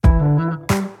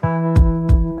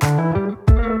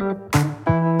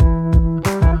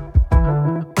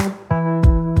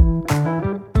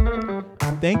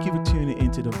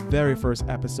very first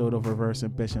episode of Reverse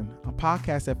Ambition, a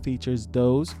podcast that features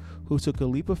those who took a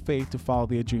leap of faith to follow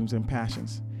their dreams and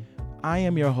passions. I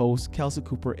am your host, Kelsey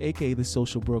Cooper, aka The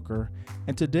Social Broker,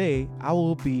 and today I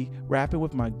will be rapping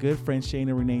with my good friend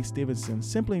Shayna Renee Stevenson,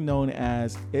 simply known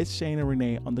as It's Shayna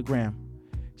Renee on the gram.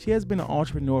 She has been an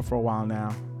entrepreneur for a while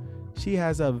now. She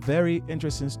has a very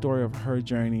interesting story of her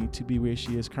journey to be where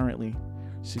she is currently.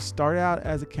 She started out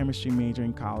as a chemistry major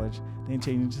in college, then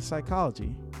changed into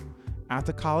psychology.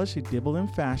 After college, she dabbled in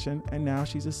fashion, and now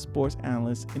she's a sports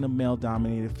analyst in a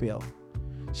male-dominated field.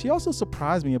 She also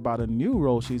surprised me about a new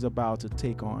role she's about to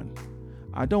take on.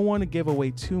 I don't want to give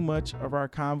away too much of our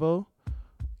convo.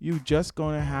 You're just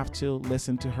going to have to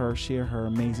listen to her share her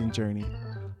amazing journey.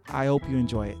 I hope you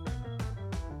enjoy it.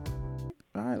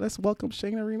 All right, let's welcome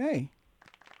Shayna Renee.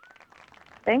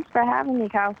 Thanks for having me,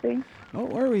 Kelsey. No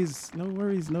worries.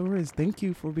 Thank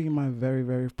you for being my very,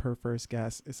 very first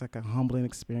guest. It's like a humbling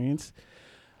experience.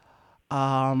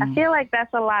 I feel like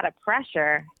that's a lot of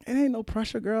pressure. It ain't no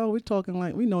pressure, girl. We're talking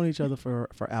like we've known each other for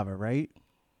forever, right?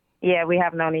 Yeah, we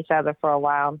have known each other for a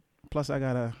while. Plus, I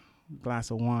got a glass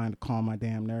of wine to calm my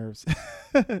damn nerves.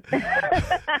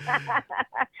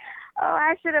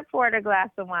 I should have poured a glass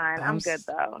of wine. I'm good,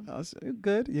 though. You're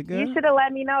good? You're good? You should have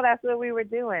let me know that's what we were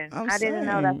doing. I didn't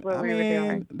know that's what we were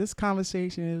doing. This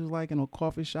conversation is like in a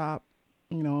coffee shop,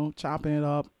 chopping it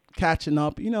up, catching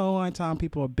up. One time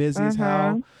people are busy as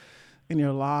hell in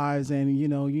their lives, and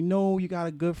you got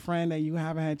a good friend that you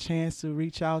haven't had a chance to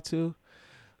reach out to,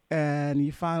 and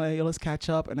you finally, let's catch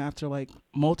up, and after like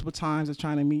multiple times of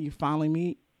trying to meet, you finally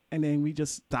meet, and then we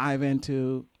just dive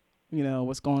into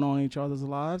what's going on in each other's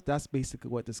lives. That's basically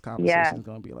what this conversation is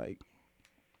going to be like.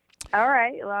 All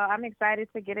right, well, I'm excited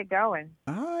to get it going.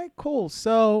 All right, cool.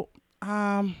 So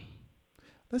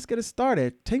let's get it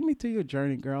started. Take me through your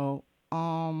journey, girl.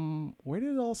 Where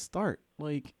did it all start?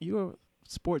 Like, you're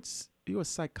a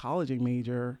psychology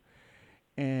major,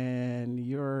 and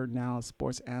you're now a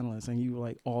sports analyst, and you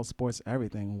like all sports,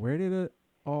 everything. Where did it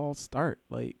all start?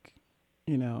 Like,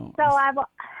 So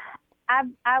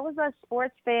I was a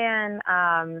sports fan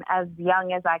as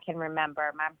young as I can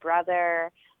remember. My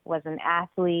brother was an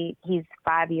athlete. He's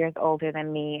 5 years older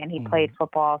than me, and he played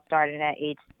football starting at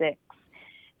age 6.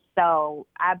 So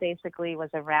I basically was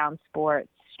around sports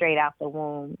straight out the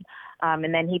womb.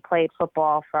 And then he played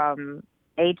football from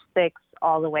age 6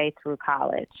 all the way through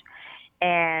college.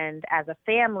 And as a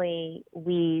family,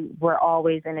 we were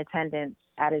always in attendance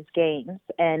at his games.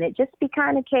 And it just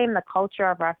kind of became the culture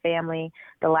of our family,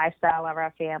 the lifestyle of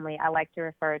our family. I like to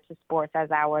refer to sports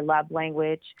as our love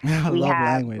language. Wow.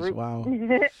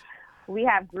 We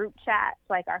have group chats,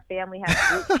 like our family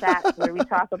has group chats where we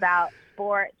talk about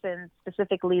sports and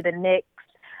specifically the Knicks.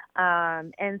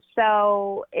 And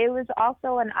so it was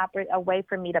also a way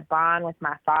for me to bond with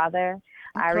my father.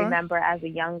 Okay. I remember as a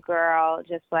young girl,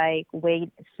 just like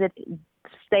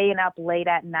staying up late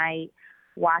at night,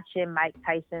 watching Mike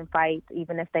Tyson fights,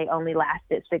 even if they only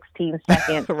lasted 16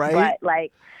 seconds. Right. But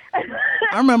like,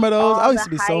 I remember those. I used to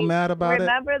be so mad about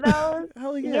Remember those?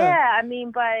 Hell yeah. Yeah. I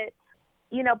mean, but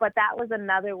that was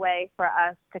another way for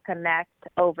us to connect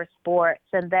over sports.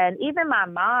 And then even my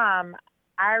mom,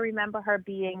 I remember her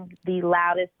being the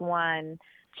loudest one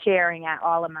cheering at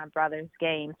all of my brother's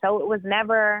games. So it was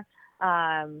never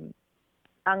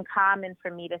uncommon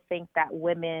for me to think that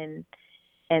women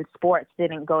and sports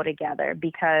didn't go together,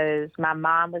 because my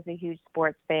mom was a huge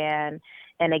sports fan.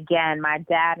 And again, my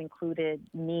dad included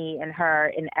me and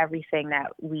her in everything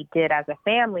that we did as a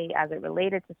family as it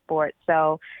related to sports.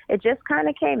 So it just kind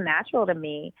of came natural to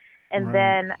me. And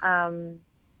then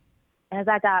as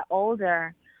I got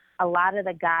older, a lot of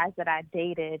the guys that I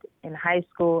dated in high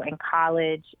school and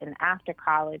college and after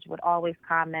college would always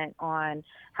comment on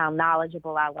how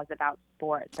knowledgeable I was about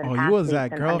sports and you was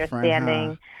that girlfriend,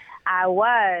 huh? I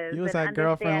was. You was that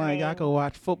girlfriend, like, y'all could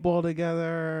watch football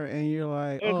together, and you're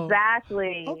like, oh.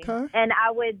 Exactly. Okay. And I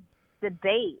would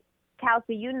debate.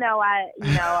 Kelsey, I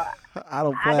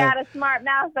don't play. I got a smart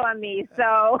mouth on me,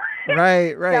 so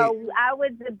right. So I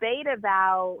would debate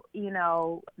about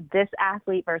this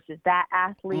athlete versus that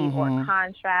athlete, or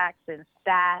contracts and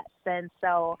stats. And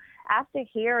so after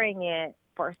hearing it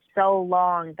for so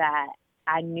long that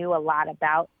I knew a lot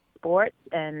about sports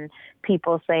and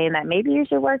people saying that maybe you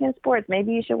should work in sports,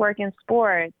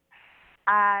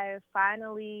 I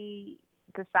finally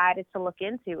decided to look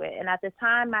into it. And at the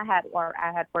time I had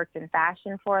worked in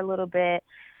fashion for a little bit,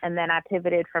 and then I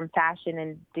pivoted from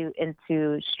fashion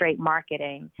into straight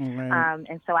marketing. Right.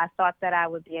 And so I thought that I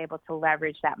would be able to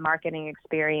leverage that marketing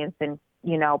experience and,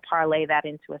 parlay that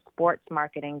into a sports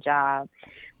marketing job,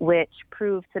 which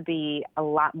proved to be a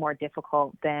lot more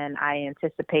difficult than I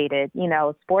anticipated.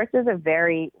 Sports is a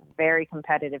very, very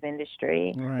competitive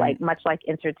industry, Right. like much like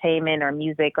entertainment or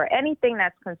music or anything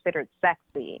that's considered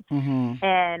sexy. Mm-hmm.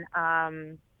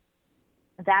 And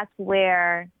that's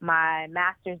where my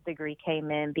master's degree came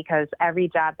in, because every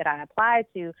job that I applied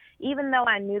to, even though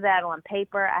I knew that on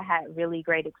paper I had really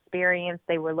great experience,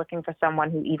 they were looking for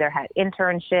someone who either had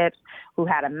internships, who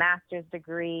had a master's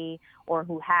degree, or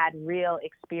who had real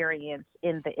experience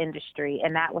in the industry.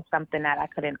 And that was something that I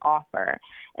couldn't offer.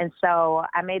 And so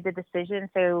I made the decision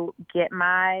to get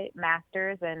my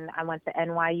master's, and I went to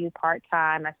NYU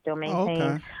part-time. I still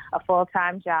maintain a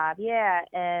full-time job. Yeah.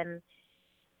 And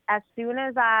as soon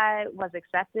as I was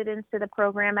accepted into the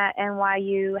program at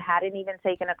NYU, hadn't even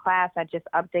taken a class, I just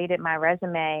updated my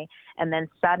resume. And then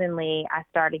suddenly I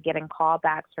started getting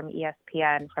callbacks from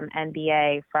ESPN, from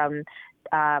NBA, from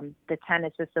the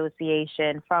Tennis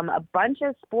Association, from a bunch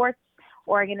of sports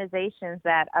organizations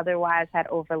that otherwise had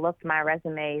overlooked my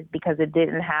resumes because it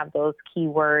didn't have those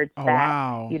keywords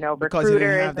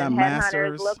recruiters and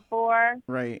headhunters look for.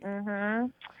 Right. Mm-hmm.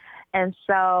 And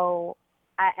so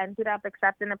I ended up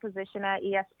accepting a position at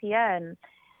ESPN,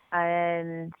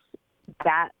 and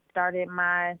that started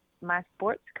my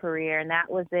sports career, and that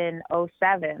was in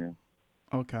 '07.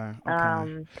 Okay.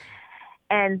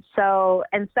 And so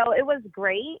it was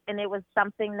great, and it was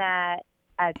something that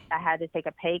I had to take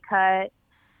a pay cut.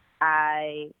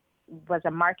 I was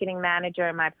a marketing manager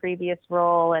in my previous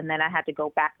role, and then I had to go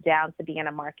back down to being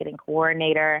a marketing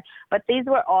coordinator. But these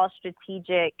were all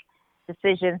strategic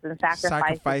decisions and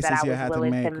sacrifices that I was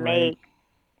willing to make. Right?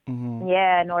 Mm-hmm.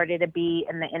 Yeah, in order to be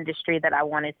in the industry that I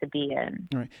wanted to be in.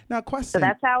 Right. Now, question. So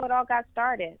that's how it all got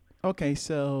started. Okay,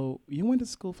 so you went to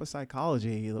school for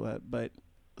psychology, but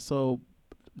so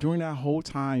during that whole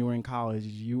time you were in college,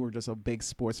 you were just a big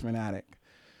sports fanatic.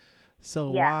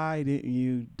 So why didn't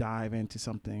you dive into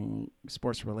something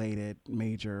sports related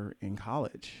major in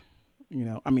college?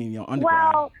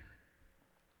 Undergrad.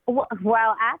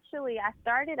 Well, actually, I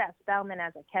started at Spelman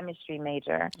as a chemistry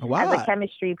major, Wow. as a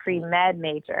chemistry pre-med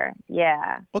major.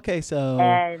 Yeah. Okay,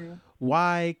 so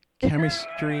why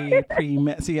chemistry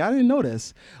pre-med? See, I didn't know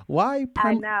this. Why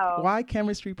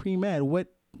chemistry pre-med? What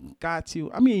got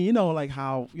you? I mean, like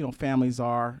how, families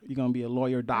are. You're going to be a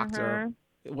lawyer, doctor.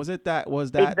 Mm-hmm. Was that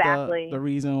exactly the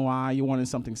reason why you wanted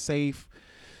something safe?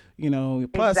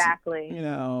 Plus, exactly.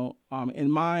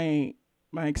 In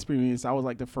my experience, I was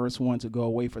like the first one to go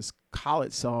away for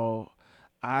college, so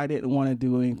I didn't want to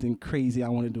do anything crazy. I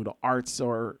wanted to do the arts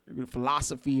or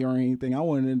philosophy or anything. I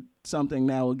wanted something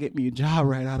that would get me a job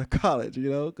right out of college,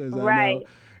 because I know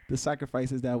the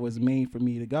sacrifices that was made for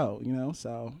me to go,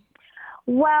 so.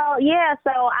 Well, yeah,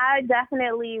 so I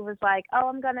definitely was like,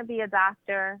 I'm going to be a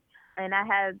doctor, and I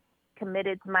had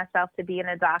committed to myself to being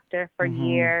a doctor for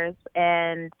years.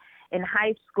 And in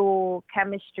high school,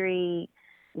 chemistry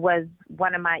was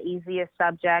one of my easiest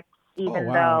subjects,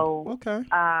 even though,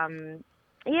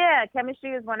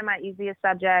 chemistry was one of my easiest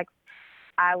subjects.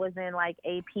 I was in like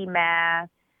AP math.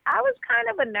 I was kind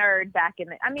of a nerd back in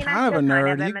the, I mean, I still kind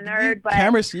of am a nerd, but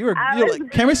chemistry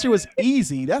was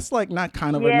easy. That's like not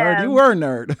kind of a nerd. You were a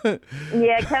nerd.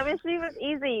 Yeah, chemistry was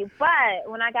easy,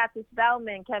 but when I got to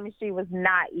Spelman, chemistry was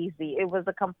not easy. It was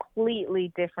a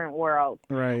completely different world.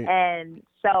 Right. And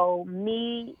so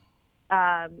me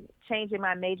changing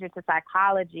my major to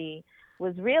psychology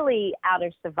was really out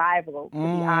of survival, to be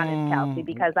honest, Kelsey,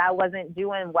 because I wasn't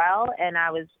doing well, and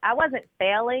I wasn't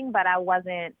failing, but I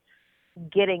wasn't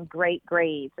getting great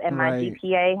grades, and my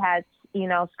GPA had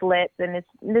slipped, and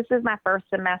this is my first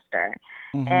semester,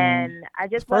 and I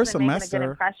just wasn't making a good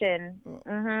impression.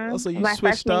 So you my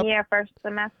switched freshman up? year, first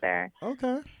semester.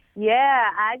 Okay. Yeah,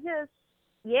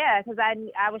 because I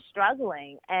was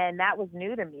struggling, and that was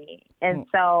new to me. And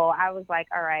so I was like,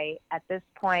 all right, at this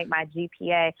point, my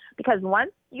GPA, because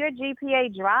once your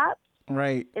GPA drops,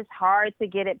 right, it's hard to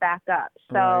get it back up.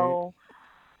 So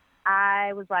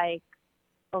I was like,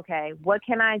 okay, what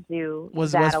can I do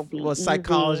that'll be was easy?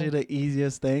 Psychology the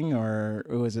easiest thing, or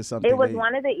was it something? It was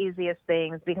one of the easiest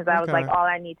things, because I was like, all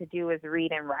I need to do is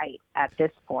read and write at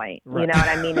this point. Right. You know what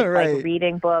I mean? It's like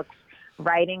reading books,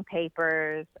 writing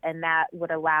papers, and that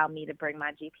would allow me to bring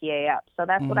my GPA up. So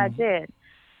that's what I did.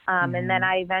 And then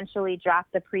I eventually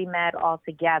dropped the pre-med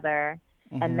altogether.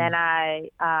 And then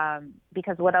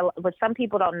because what some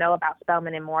people don't know about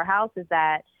Spelman and Morehouse is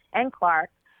that, and Clark,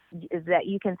 is that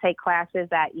you can take classes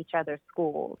at each other's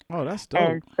schools. Oh, that's dope.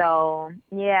 And so,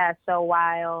 yeah, so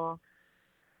while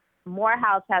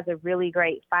Morehouse has a really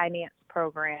great finance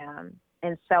program,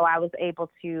 and so I was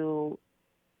able to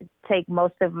take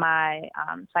most of my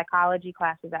psychology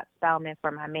classes at Spelman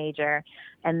for my major,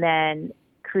 and then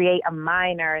create a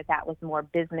minor that was more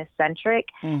business centric,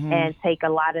 and take a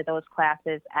lot of those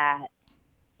classes at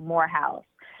Morehouse.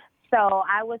 So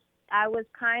I was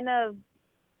kind of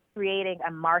creating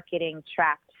a marketing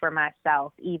track for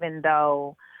myself, even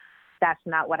though that's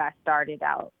not what I started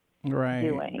out Right.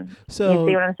 doing. So, You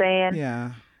see what I'm saying?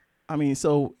 yeah. I mean,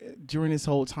 so during this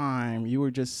whole time, you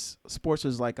were just sports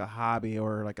was like a hobby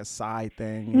or like a side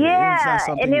thing. It's not Yeah,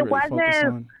 something and you it really focus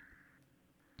wasn't.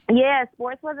 on. Yeah,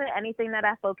 sports wasn't anything that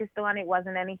I focused on. It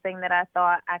wasn't anything that I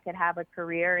thought I could have a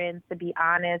career in, to be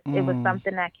honest. It was Mm,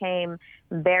 something that came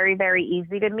very, very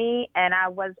easy to me. And I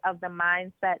was of the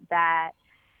mindset that,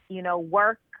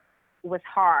 work was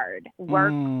hard.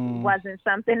 Work mm, wasn't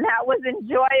something that was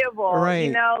enjoyable.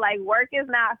 right, Like work is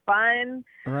not fun.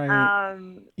 right.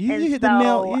 You And hit the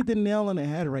nail. You so, hit the nail on the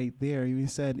head right there. You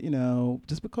said,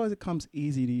 just because it comes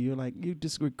easy to you, like you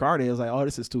disregard it as like, oh,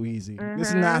 this is too easy. This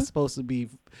is not mhm, supposed to be.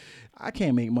 I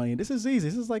can't make money. This is easy.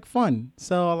 This is like fun.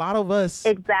 So a lot of us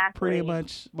pretty exactly,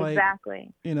 much like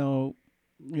exactly. you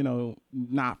know,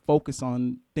 not focus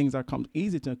on things that comes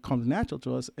easy to comes natural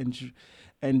to us,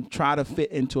 and try to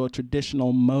fit into a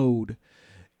traditional mode,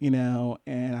 and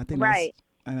Right.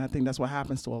 I think that's what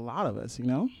happens to a lot of us.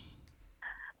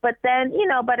 But then,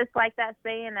 but it's like that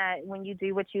saying that when you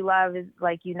do what you love, is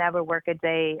like you never work a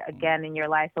day again in your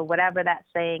life, or whatever that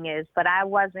saying is. But I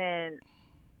wasn't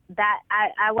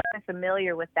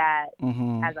familiar with that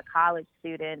Mm-hmm. as a college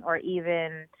student, or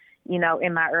even,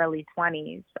 in my early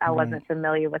 20s. I Right. wasn't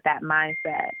familiar with that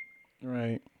mindset.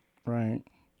 Right. Right.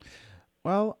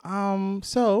 Well,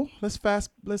 so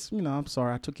I'm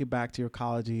sorry, I took you back to your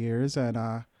college years, and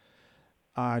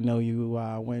I know you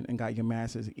went and got your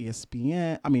master's at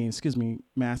ESPN. I mean, excuse me,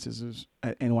 master's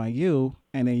at NYU,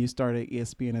 and then you started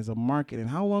ESPN as a marketing.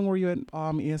 How long were you at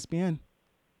ESPN?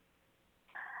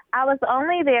 I was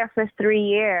only there for 3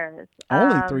 years.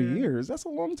 Only 3 years. That's a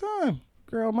long time,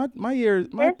 girl. My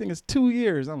It's, thing is 2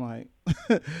 years. I'm like,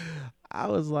 I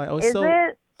was like, is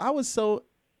it? I was so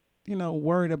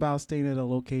worried about staying at a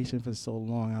location for so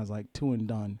long. I was like, two and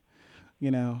done.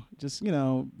 Just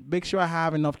make sure I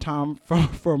have enough time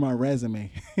for my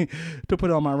resume to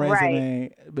put on my Right.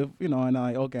 resume. And I'm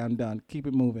like, okay, I'm done. Keep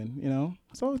it moving.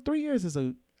 So 3 years is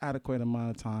a adequate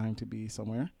amount of time to be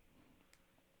somewhere.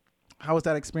 How was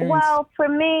that experience? Well, for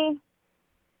me,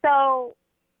 so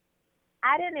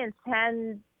I didn't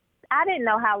intend, I didn't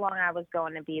know how long I was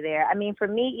going to be there. I mean, for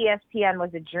me, ESPN was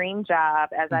a dream job,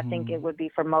 as I think Mm-hmm. it would be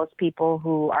for most people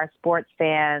who are sports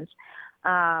fans.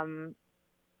 Um,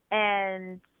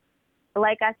 and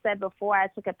like I said before, I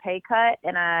took a pay cut,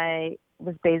 and I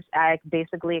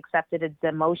basically accepted a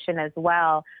demotion as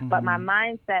well. But my Mm-hmm.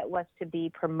 mindset was to be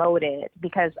promoted,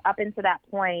 because up until that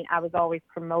point, I was always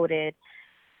promoted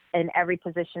in every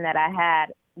position that I had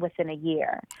within a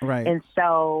year. Right. And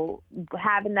so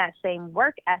having that same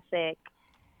work ethic,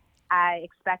 I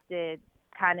expected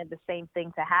kind of the same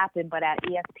thing to happen. But at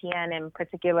ESPN, and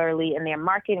particularly in their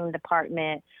marketing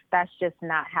department, that's just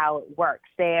not how it works.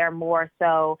 They're more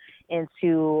so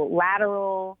into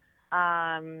lateral,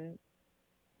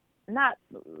 not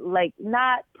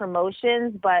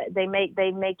promotions, but they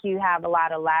make you have a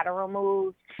lot of lateral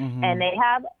moves, Mm-hmm. and they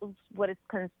have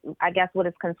I guess what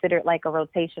is considered like a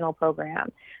rotational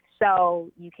program. So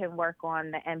you can work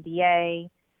on the NBA,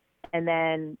 and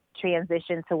then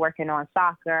transition to working on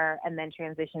soccer, and then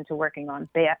transition to working on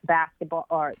basketball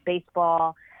or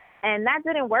baseball. And that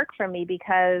didn't work for me,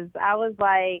 because I was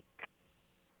like,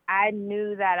 I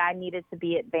knew that I needed to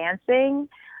be advancing.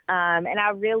 And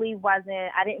I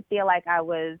didn't feel like I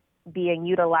was being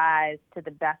utilized to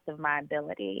the best of my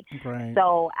ability. Right.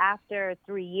 So after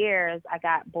 3 years, I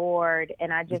got bored,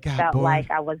 and I You just got felt bored.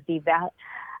 like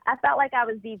I felt like I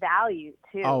was devalued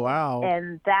Oh too. wow.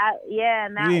 And that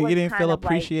You was didn't kind feel of like,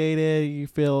 appreciated. You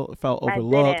felt I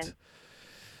overlooked. didn't.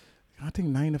 I think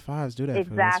 9 to 5s do that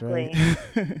for us, right?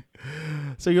 Exactly.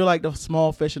 So you're like the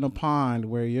small fish in a pond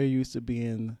where you're used to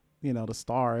being, the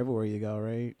star everywhere you go,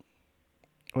 right?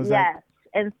 Was that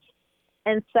Yes.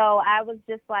 And so I was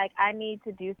just like, I need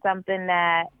to do something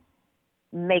that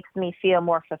makes me feel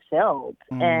more fulfilled,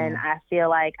 and mm, I feel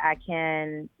like I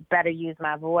can better use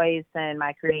my voice and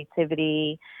my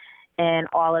creativity and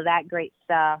all of that great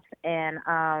stuff. And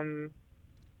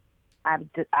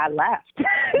I left.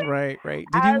 Right, right.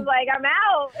 Did I was you, like, I'm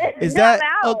out. is I'm that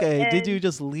out. okay? Did you And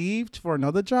just leave for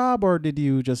another job, or did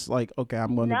you just like, okay,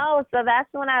 I'm going to, no, so that's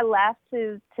when I left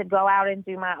to go out and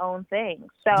do my own thing.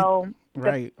 So the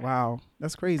right. Wow.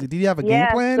 That's crazy. Did you have a game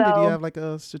yeah, plan? Did you so have like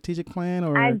a strategic plan I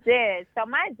or did. So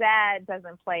my dad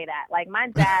doesn't play that. Like my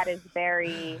dad is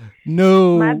very my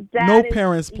no dad is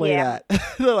parents play yeah, that.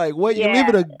 They're like, what, you're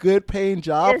leaving yeah. a good paying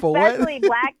job for what? Especially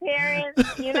black parents,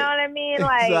 you know what I mean?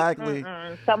 Like, Exactly.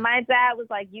 mm-mm. So my dad was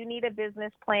like, "You need a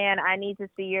business plan. I need to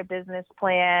see your business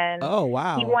plan." Oh, He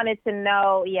wow. wanted to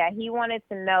know, yeah, he wanted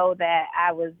to know that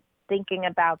I was thinking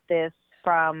about this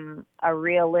from a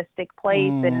realistic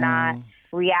place and not Mm,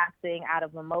 reacting out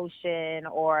of emotion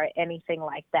or anything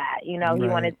like that. You know, he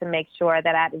right. wanted to make sure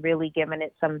that I'd really given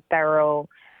it some thorough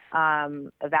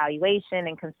evaluation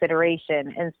and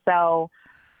consideration. And so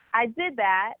I did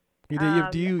that. You did you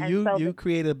do And so you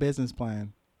created a business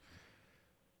plan.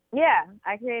 yeah,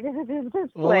 I created a business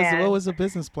What plan. was the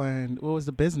business plan? What was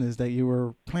the business that you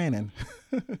were planning?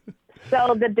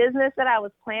 So the business that I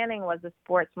was planning was a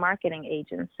sports marketing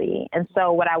agency. And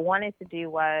so what I wanted to do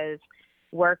was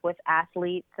work with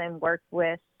athletes and work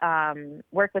with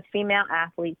female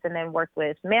athletes and then work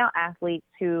with male athletes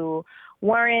who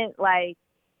weren't like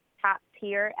top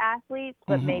tier athletes,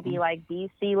 but maybe Hmm. like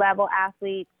BC level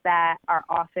athletes that are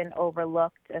often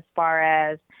overlooked as far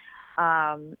as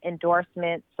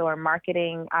endorsements or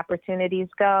marketing opportunities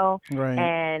go, Right,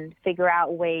 and figure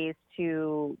out ways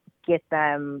to get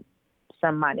them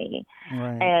some money.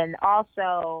 right. And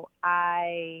also,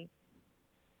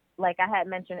 like I had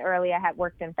mentioned earlier, I had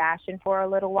worked in fashion for a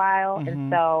little while, and Hmm.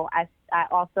 so I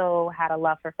also had a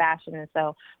love for fashion, and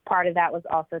so part of that was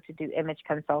also to do image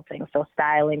consulting, so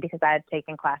styling, because I had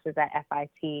taken classes at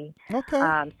FIT, Okay.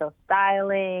 so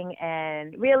styling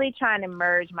and really trying to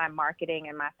merge my marketing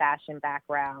and my fashion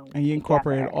background And you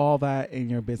incorporated together. all that in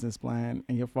your business plan,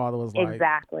 and your father was like,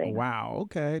 Exactly. "Wow,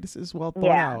 okay, this is well thought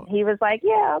Yeah, out." he was like,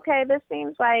 "Yeah, okay, this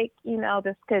seems like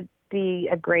this could be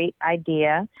a great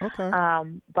idea." Okay.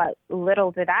 But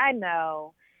little did I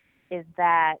know is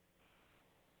that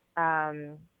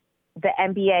um, the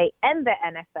NBA and the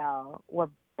NFL were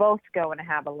both going to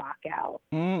have a lockout,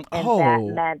 and that Oh,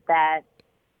 meant that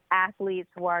athletes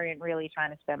weren't really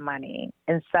trying to spend money.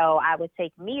 And so I would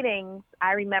take meetings.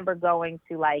 I remember going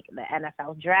to like the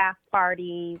NFL draft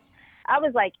parties. I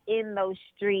was like in those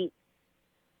streets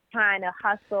trying to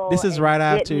hustle and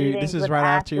get this meetings is with right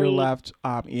after you athletes. left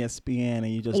ESPN, and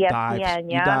you just ESPN,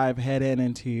 you yeah. dive head in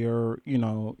into your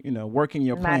working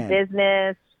your My plan.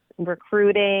 business,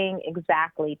 recruiting,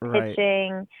 exactly, Right.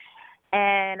 pitching.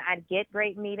 And I'd get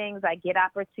great meetings, I'd get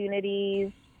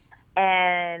opportunities,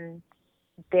 and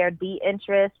there'd be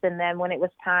interest. And then when it was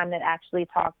time to actually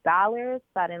talk dollars,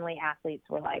 suddenly athletes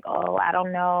were like, "Oh, I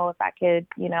don't know if I could,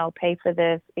 pay for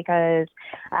this because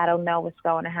I don't know what's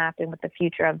going to happen with the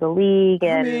future of the league I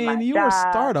and mean, my you were a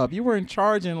job." startup. You weren't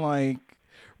charging like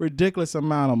ridiculous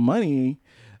amount of money.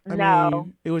 I No,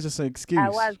 mean, it was just an I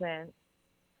excuse. wasn't.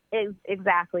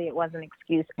 Exactly, it was an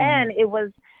excuse. Hmm. And it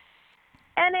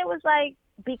was like,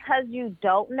 because you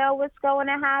don't know what's going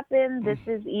to happen, this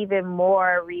is even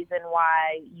more reason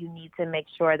why you need to make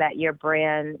sure that your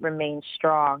brand remains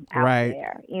strong out Right.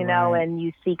 there, Right. and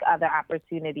you seek other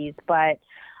opportunities. But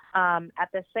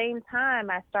at the same time,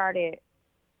 I started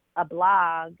a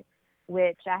blog,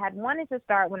 which I had wanted to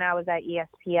start when I was at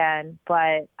ESPN,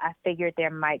 but I figured there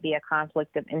might be a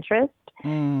conflict of interest.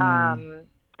 Mm. Um,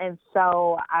 and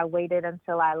so I waited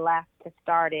until I left to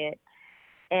start it.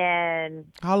 And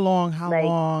How like,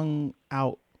 long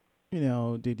out,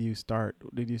 did you start?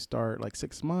 Did you start like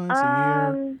 6 months, a year?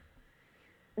 um,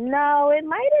 no, it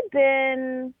might have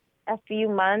been a few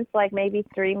months, like maybe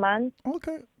 3 months.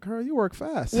 Okay, girl, you work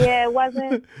fast. Yeah, it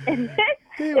wasn't, You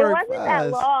it work wasn't that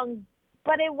fast. long,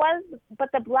 but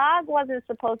the blog wasn't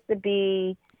supposed to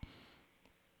be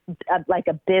like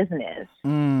a business. It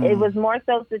Mm. was more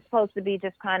so supposed to be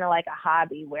just kind of like a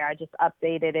hobby where I just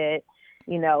updated it,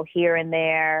 here and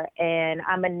there. And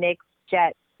I'm a Knicks,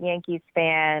 Jets, Yankees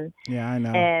fan. Yeah, I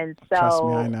know. And Trust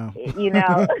me, I so,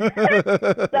 know.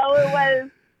 so it was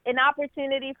an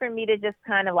opportunity for me to just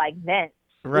kind of like vent,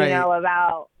 Right.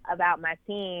 about my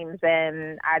teams.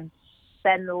 And I'd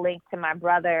send the link to my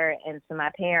brother and to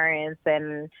my parents,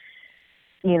 and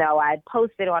I'd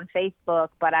post it on Facebook,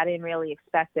 but I didn't really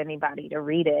expect anybody to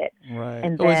read it. Right.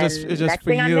 And It's then just next for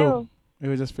thing I you. knew, It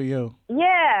was just for you.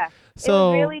 yeah, it was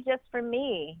So, really just for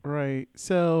me. right.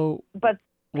 So, But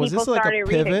was people this like a started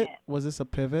reading pivot? it. Was this a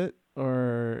pivot,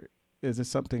 or is it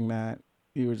something that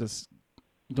you were just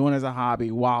doing as a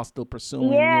hobby while still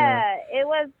pursuing your? Yeah, it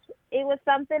was. it was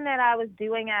something that I was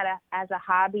doing as a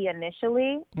hobby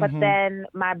initially, but Mm-hmm. then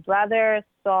my brother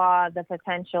saw the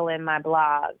potential in my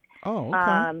blog. Oh,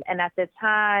 okay. And at the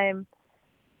time,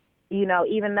 you know,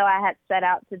 even though I had set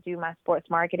out to do my sports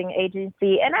marketing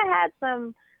agency and I had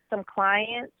some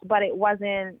clients, but it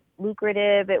wasn't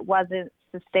lucrative, it wasn't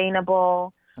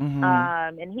sustainable.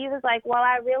 Mm-hmm. And he was like, well,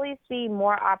 I really see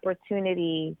more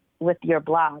opportunity with your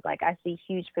blog. Like, I see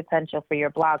huge potential for your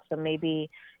blog. So maybe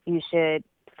you should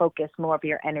focus more of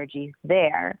your energy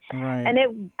there. Right. And it,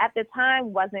 at the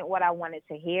time, wasn't what I wanted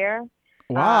to hear.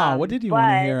 Wow. What did you want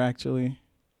to but, hear, actually?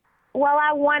 Well,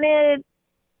 I wanted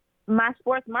my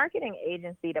sports marketing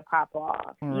agency to pop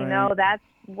off. Right. You know, that's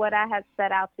what I had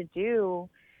set out to do.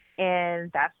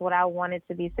 And that's what I wanted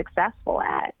to be successful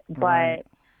at. Right. But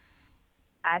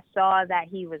I saw that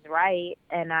he was right,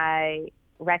 and I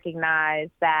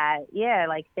recognized that, yeah,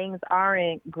 like, things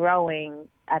aren't growing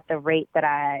at the rate that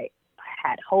I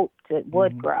had hoped it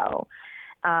would grow.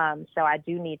 So I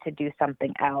do need to do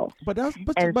something else. But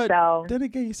So then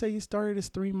again, you say you started as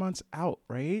 3 months out,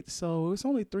 right? So it's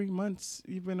only 3 months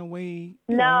you've been away.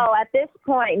 No, at this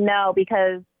point, no,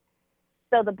 because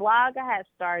so the blog I had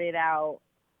started out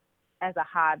as a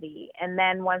hobby, and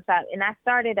then I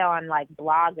started on like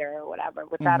Blogger or whatever,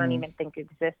 which I don't even think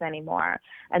exists anymore.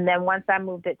 And then once I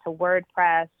moved it to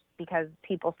WordPress, because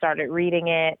people started reading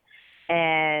it,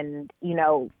 and you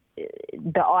know,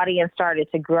 the audience started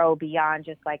to grow beyond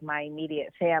just like my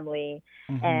immediate family,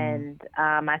 and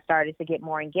I started to get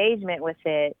more engagement with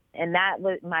it, and that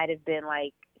might have been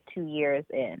like 2 years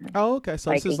in. Oh, okay.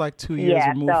 So like, this is like 2 years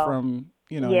removed from,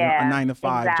 you know, a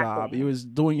 9-to-5 job. You was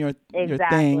doing your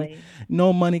thing,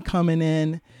 no money coming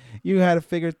in. You had to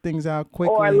figure things out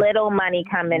quickly. Or little money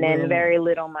coming in, very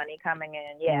little money coming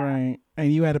in. Yeah. Right.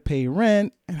 And you had to pay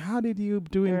rent. And how did you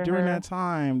do it during that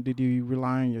time? Did you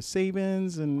rely on your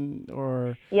savings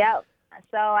or? Yep.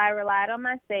 So I relied on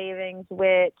my savings,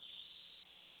 which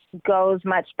goes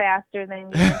much faster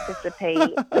than you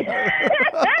anticipate.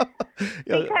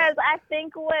 Because I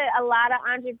think what a lot of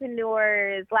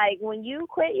entrepreneurs, like, when you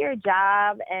quit your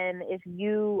job and if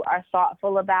you are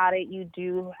thoughtful about it, you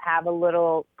do have a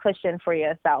little cushion for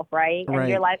yourself, right? And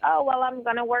you're like, oh, well, I'm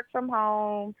going to work from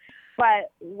home.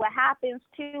 But what happens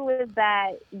too is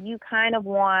that you kind of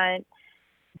want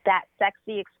that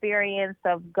sexy experience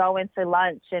of going to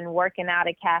lunch and working out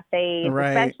at cafes,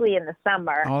 especially in the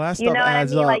summer. All that stuff, you know what I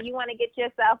mean? Up. Like, you want to get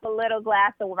yourself a little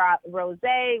glass of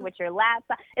rosé with your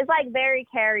laptop. It's like very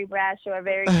Carrie Bradshaw,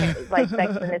 very like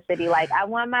Sex in the City. Like, I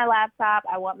want my laptop,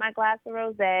 I want my glass of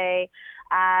rosé.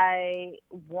 I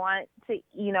want to,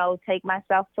 you know, take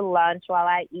myself to lunch while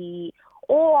I eat.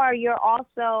 Or you're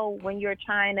also, when you're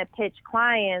trying to pitch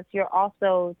clients, you're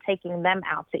also taking them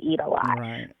out to eat a lot.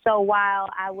 Right. So while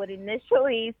I would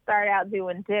initially start out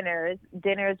doing dinners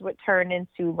would turn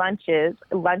into lunches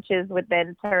would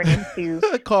then turn into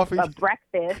coffee, a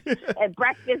breakfast, and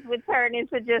breakfast would turn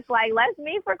into just like, let's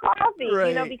meet for coffee,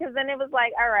 you know, because then it was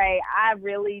like, all right, I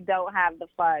really don't have the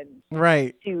funds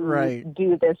to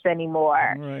do this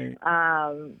anymore. Right.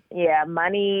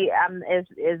 Money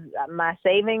is my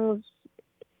savings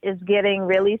is getting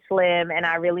really slim, and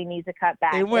I really need to cut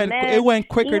back. It went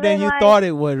quicker than you thought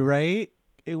it would, right?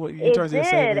 It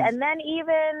did, and then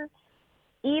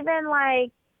even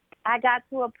like, I got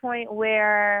to a point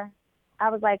where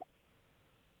I was like,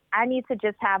 I need to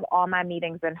just have all my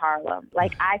meetings in Harlem.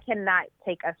 Like, I cannot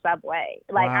take a subway.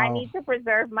 Like, I need to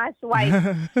preserve my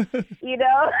swipe. You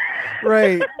know?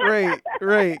 Right.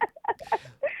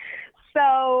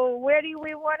 So where do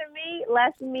we want to meet?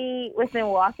 Let's meet within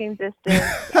walking distance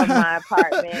of my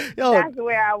apartment. That's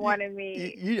where I want to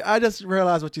meet. I just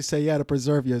realized what you say. You had to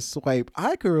preserve your swipe.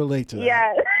 I could relate to that.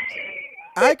 Yeah.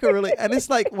 I could relate. And it's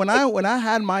like when I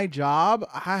had my job,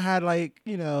 I had, like,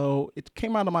 you know, it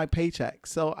came out of my paycheck.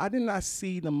 So I did not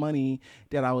see the money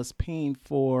that I was paying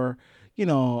for, you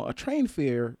know, a train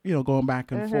fare, you know, going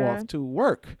back and forth to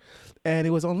work. And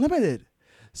it was unlimited.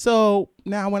 So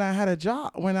now when I had a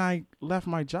job, when I left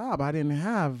my job, I didn't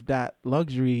have that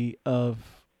luxury of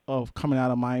coming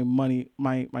out of my money,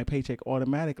 my paycheck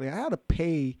automatically. I had to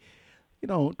pay, you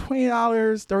know, $20,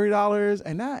 $30,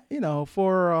 and that, you know,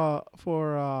 for a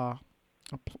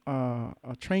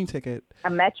train ticket, a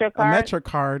Metro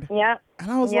card. Yeah. And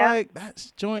I was like,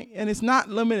 that's joint, and it's not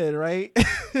limited, right?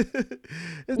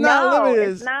 It's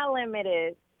not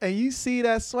limited. And you see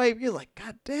that swipe, you're like,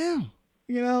 God damn.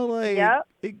 You know, like,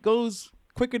 it goes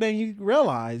quicker than you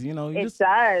realize, you know. It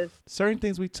does. Certain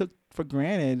things we took for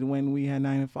granted when we had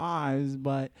 9-to-5s,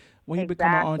 but when you become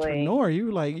an entrepreneur,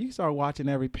 you start watching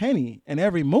every penny and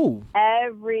every move.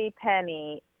 Every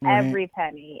penny. Right. every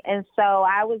penny. And so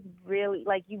I was really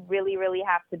like, you really, really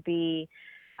have to be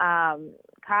um,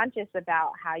 conscious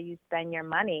about how you spend your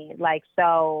money. Like,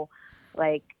 so,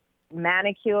 like,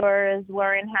 manicures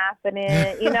weren't happening.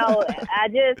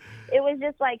 It was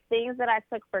just like things that I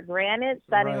took for granted.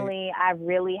 Right. Suddenly, I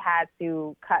really had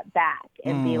to cut back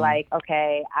and be Mm. like,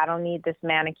 okay, I don't need this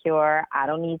manicure. I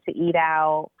don't need to eat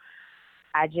out.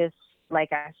 I just,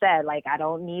 like I said, like, I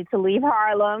don't need to leave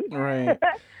Harlem. Right.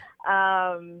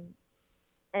 um,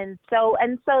 and so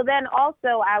then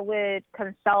also I would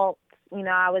consult.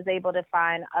 I was able to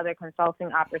find other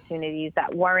consulting opportunities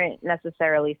that weren't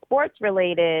necessarily sports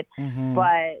related, Mm-hmm.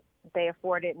 but they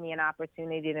afforded me an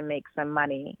opportunity to make some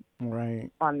money Right.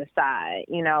 on the side.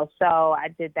 So I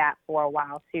did that for a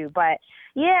while too. But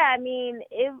yeah, I mean,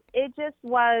 it just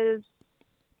was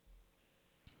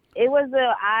it was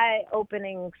a eye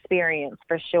opening experience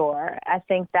for sure. I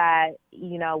think that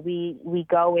we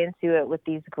go into it with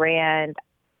these grand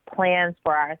plans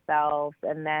for ourselves,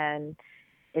 and then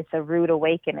it's a rude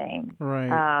awakening,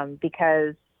 Right.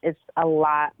 because it's a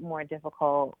lot more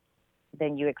difficult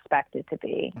than you expect it to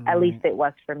be. At least Right. it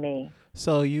was for me.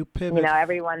 So you pivot.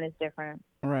 Everyone is different.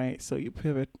 Right. So you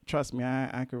pivot. Trust me,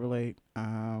 I can relate.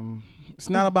 It's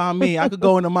not about me. I could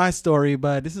go into my story,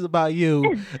 but this is about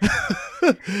you.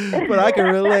 But I can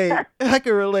relate. I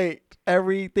can relate.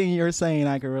 Everything you're saying,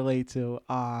 I can relate to.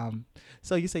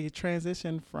 So you say you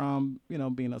transitioned from,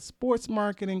 being a sports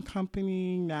marketing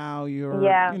company. Now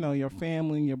Yeah, your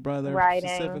family and your brother writing.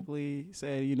 specifically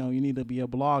said, you need to be a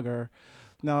blogger.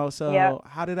 No, Yep. so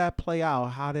how did that play out?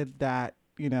 How did that,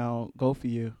 go for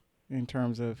you in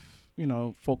terms of,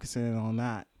 focusing on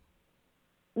that?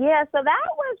 Yeah, so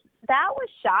that was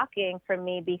shocking for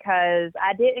me because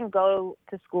I didn't go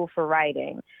to school for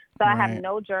writing. So I have Right.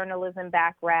 no journalism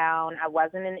background. I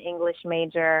wasn't an English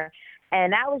major,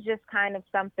 and that was just kind of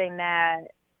something that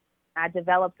I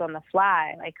developed on the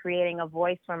fly, like creating a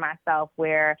voice for myself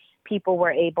where people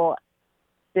were able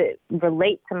to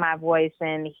relate to my voice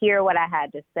and hear what I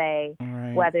had to say,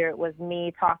 Right. whether it was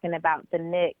me talking about the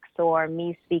Knicks or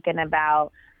me speaking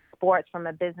about sports from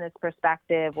a business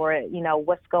perspective, or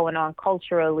what's going on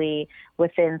culturally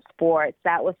within sports.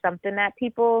 That was something that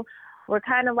people were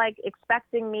kind of like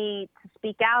expecting me to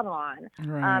speak out on.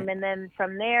 Right. And then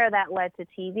from there, that led to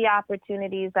TV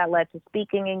opportunities, that led to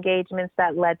speaking engagements,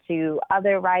 that led to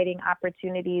other writing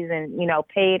opportunities and,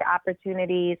 paid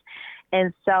opportunities.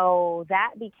 And so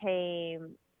that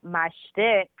became my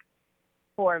shtick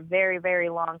for a very, very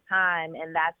long time.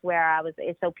 And that's where I was.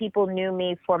 So people knew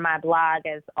me for my blog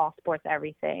as All Sports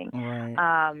Everything. Right.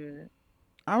 Um,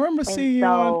 I remember and seeing you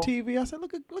on so, TV. I said,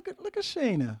 "Look at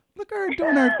Shayna. Look at her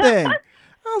doing her thing."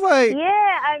 I was like,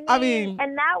 yeah, I mean,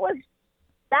 and that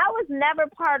was never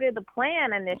part of the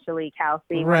plan initially,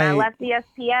 Kelsey. When I right. left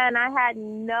ESPN, I had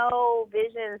no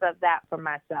visions of that for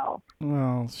myself.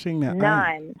 Well, Shayna,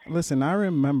 None. listen. I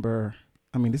remember.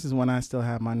 I mean, this is when I still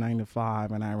had my 9 to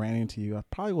 5, and I ran into you. I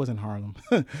probably was in Harlem,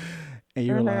 and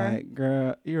you were Mhm. like,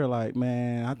 "Girl," you were like,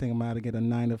 "Man, I think I'm about to get a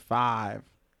 9 to 5."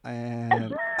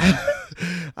 And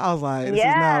I was like, "This is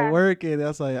not Yeah. working." And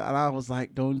I was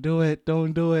like, "Don't do it,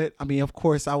 don't do it." I mean, of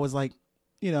course, I was like,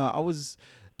 I was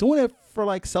doing it for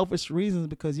like selfish reasons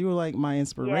because you were like my Yeah.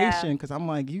 inspiration. Because I'm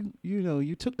like,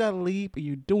 you took that leap, and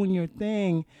you're doing your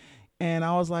thing, and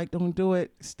I was like, "Don't do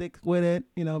it, stick with it,"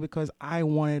 because I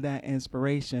wanted that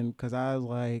inspiration. Because I was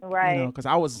like, Right. because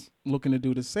I was looking to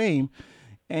do the same,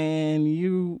 and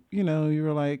you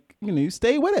were like, you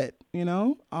stay with it.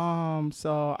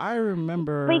 So I We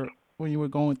remember when you were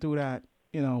going through that.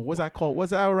 Was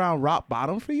that around rock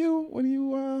bottom for you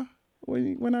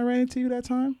when I ran into you that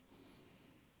time?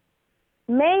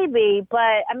 maybe,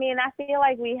 but I mean, I feel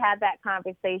like we had that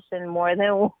conversation more than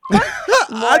more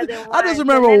I, than I just once. And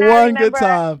remember then one good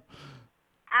time.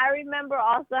 I remember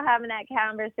also having that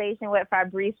conversation with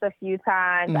Fabrice a few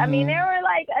times. I mean, Mm-hmm. there were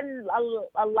like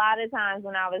a lot of times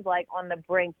when I was like on the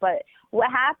brink. But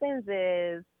what happens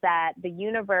is that the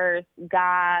universe,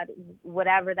 God,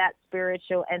 whatever that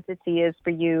spiritual entity is for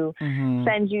you, Mm-hmm.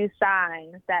 sends you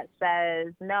signs that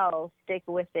says, no, stick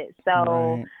with it. So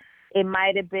Right. it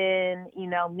might have been,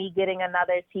 me getting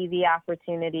another TV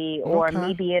opportunity or me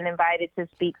Okay. being invited to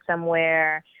speak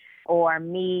somewhere or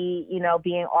me,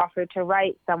 being offered to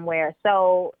write somewhere.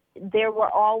 So there were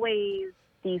always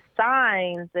these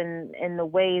signs and the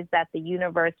ways that the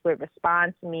universe would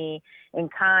respond to me in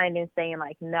kind and saying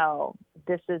like, no,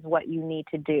 this is what you need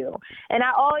to do. And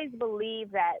I always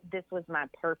believed that this was my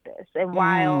purpose.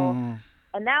 Mm.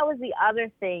 And that was the other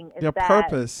thing is Your that,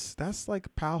 purpose. That's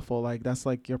like powerful. Like that's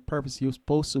like your purpose. You're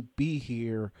supposed to be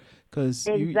here because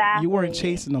you weren't Exactly.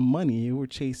 chasing the money. You were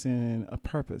chasing a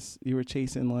purpose. You were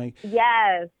chasing like,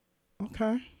 Yes.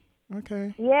 okay,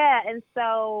 okay. Yeah. And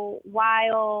so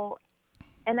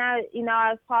and I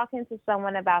was talking to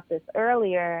someone about this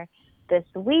earlier this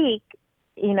week,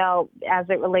 as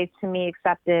it relates to me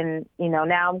accepting,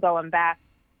 now I'm going back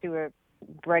to a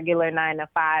regular 9 to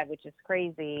 5, which is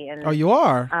crazy. Oh, And, you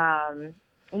are.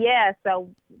 yeah, so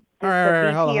All the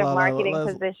right, hold on, VP hold of on. marketing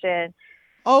position,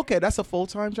 Okay, that's a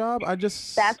full-time job.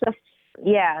 that's a,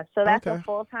 yeah, so that's a Okay.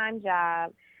 full-time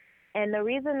job. And the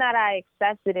reason that I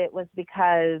accepted it was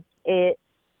because it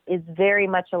is very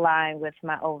much aligned with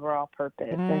my overall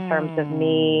purpose in terms of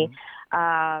me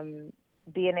um,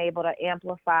 being able to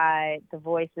amplify the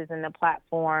voices and the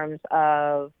platforms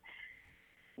of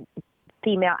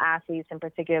female athletes, and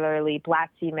particularly Black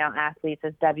female athletes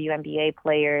as WNBA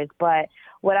players. But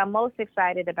what I'm most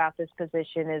excited about this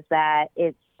position is that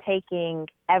it's taking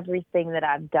everything that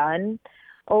I've done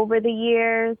over the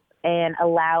years and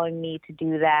allowing me to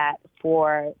do that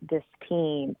for this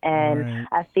team. And Right.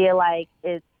 I feel like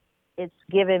it's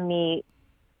given me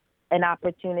an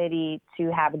opportunity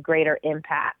to have a greater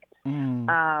impact than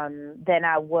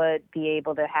I would be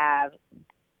able to have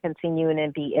continuing to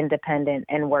be independent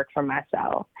and work for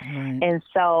myself. Right. And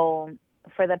so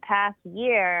for the past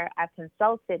year, I've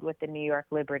consulted with the New York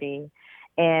Liberty,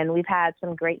 and we've had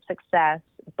some great success.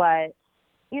 But,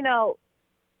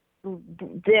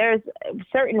 there's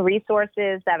certain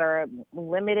resources that are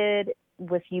limited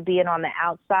with you being on the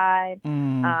outside,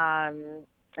 and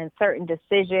certain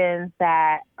decisions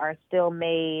that are still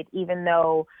made, even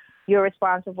though you're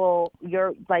responsible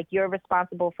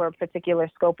for a particular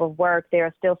scope of work. There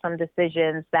are still some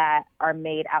decisions that are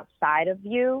made outside of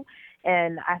you.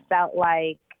 And I felt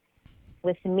like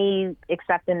with me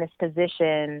accepting this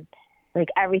position, like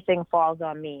everything falls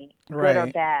on me, good or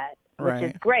bad, which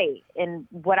is great and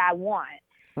what I want.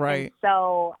 Right. And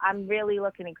so I'm really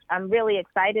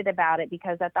excited about it,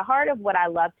 because at the heart of what I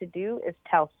love to do is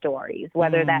tell stories,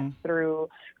 whether that's through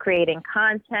creating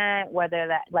content, whether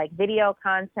that like video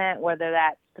content, whether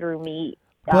that's through me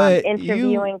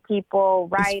interviewing people,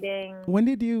 writing. When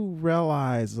did you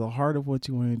realize the heart of what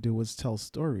you want to do was tell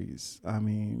stories? I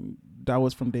mean, that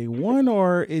was from day one,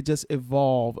 or it just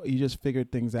evolved? You just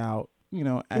figured things out,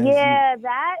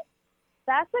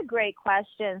 That's a great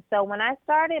question. So when I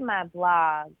started my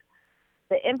blog,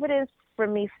 the impetus for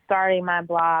me starting my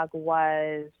blog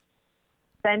was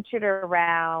centered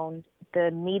around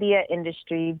the media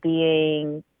industry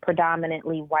being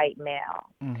predominantly white male,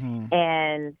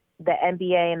 and the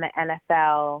NBA and the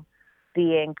NFL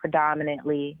being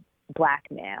predominantly Black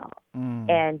male,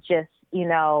 and just,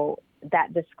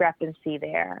 that discrepancy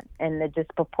there and the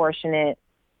disproportionate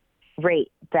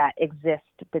rate that exists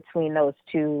between those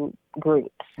two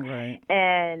groups. Right.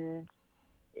 And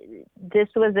this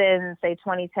was in, say,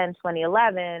 2010,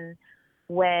 2011,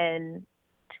 when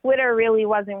Twitter really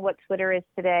wasn't what Twitter is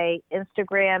today.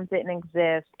 Instagram didn't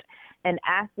exist, and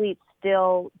athletes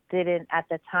still didn't at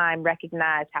the time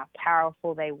recognize how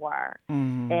powerful they were.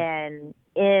 And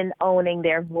in owning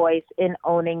their voice, in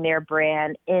owning their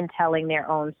brand, in telling their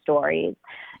own stories.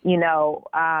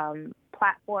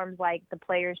 Platforms like the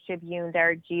Players Tribune,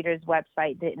 Derek Jeter's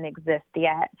website didn't exist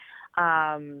yet.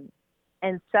 And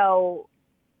so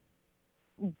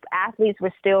athletes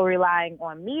were still relying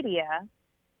on media,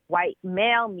 white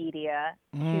male media,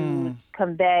 to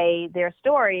convey their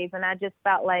stories. And I just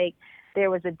felt like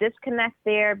there was a disconnect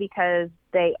there, because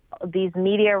these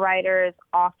media writers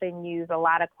often use a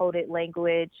lot of coded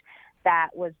language that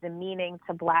was demeaning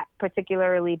to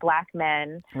particularly Black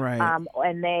men. Right.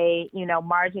 And they,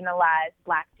 marginalized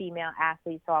Black female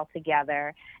athletes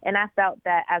altogether. And I felt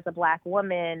that as a Black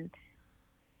woman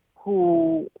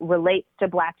who relates to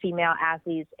Black female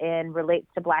athletes and relates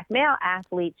to Black male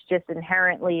athletes, just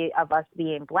inherently of us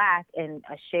being Black in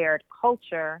a shared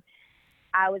culture,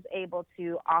 I was able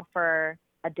to offer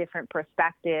a different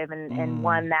perspective, and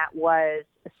one that was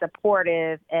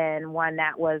supportive, and one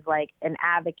that was like an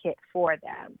advocate for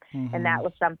them. And that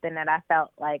was something that I felt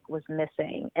like was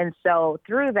missing. And so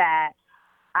through that,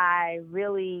 I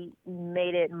really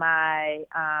made it my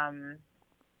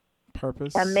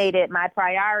purpose. I made it my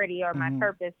priority, or my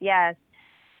purpose, yes,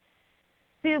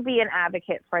 to be an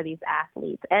advocate for these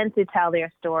athletes and to tell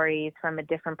their stories from a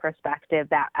different perspective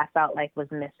that I felt like was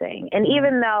missing. And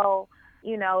even though,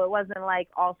 it wasn't like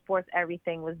All Sports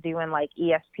Everything was doing like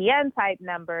ESPN type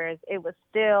numbers, it was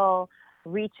still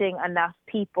reaching enough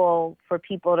people for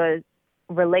people to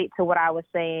relate to what I was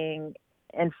saying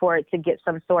and for it to get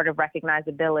some sort of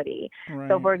recognizability. Right.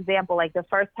 So, for example, like the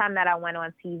first time that I went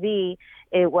on TV,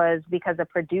 it was because a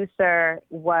producer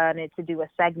wanted to do a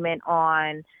segment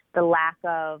on the lack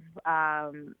of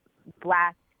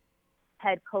black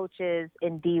head coaches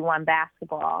in D1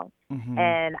 basketball. Mm-hmm.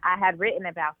 And I had written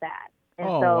about that. And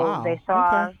Oh, so wow. they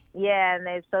saw, Okay. yeah, and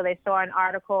they saw an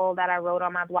article that I wrote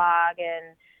on my blog,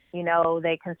 and, you know,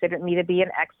 they considered me to be an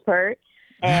expert.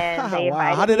 And they Wow.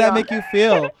 invited How did me that on. make you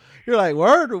feel? You're like,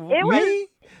 word, It was, me?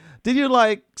 Did you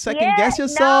like second yeah, guess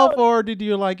yourself, no. or did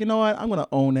you like, you know what, I'm gonna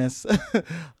own this?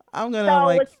 I'm gonna So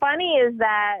like. what's funny is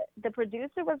that the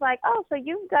producer was like, "Oh, so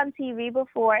you've done TV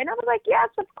before?" And I was like, "Yes,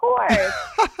 of course."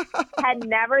 Had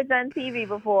never done TV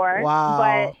before. Wow.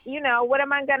 But, you know, what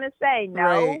am I going to say? Right,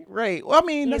 No. right. Well, I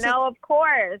mean, You know, of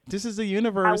course, this is the I want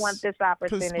universe this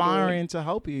opportunity. conspiring to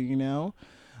help you, you know.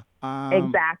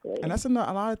 Exactly. And that's a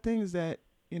lot of things that,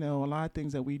 you know, a lot of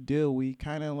things that we do, we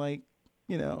kind of like,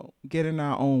 you know, get in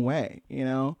our own way, you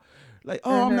know. Like,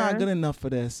 oh, I'm not good enough for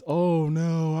this. Oh,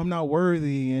 no, I'm not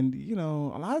worthy. And, you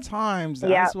know, a lot of times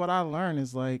that's what I learned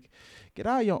is like, get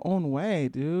out of your own way,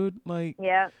 dude. Like,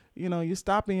 you know, you're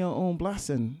stopping your own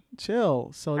blessing.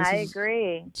 Chill. So I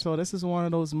agree. So this is one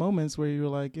of those moments where you're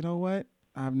like, you know what?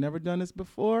 I've never done this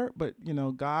before, but, you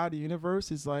know, God, the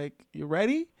universe is like, you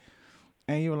ready?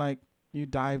 And you were like, you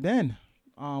dived in.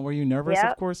 Were you nervous,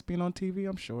 of course, being on TV?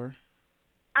 I'm sure.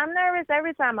 I'm nervous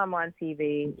every time I'm on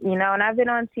TV, you know, and I've been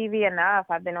on TV enough.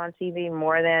 I've been on TV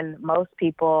more than most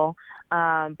people,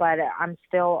 but I'm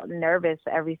still nervous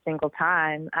every single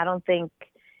time. I don't think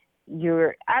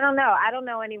I don't know. I don't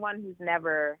know anyone who's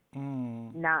never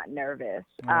not nervous,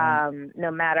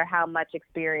 no matter how much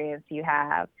experience you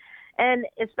have. And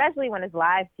especially when it's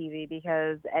live TV,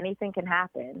 because anything can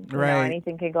happen. You know,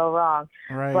 anything can go wrong.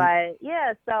 Right. But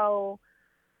yeah, so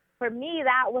for me,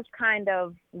 that was kind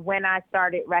of when I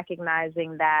started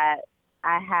recognizing that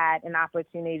I had an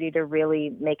opportunity to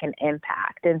really make an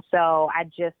impact. And so I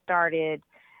just started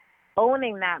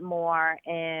owning that more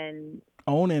and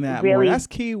owning that really, more. That's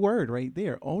key word right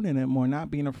there. Owning it more,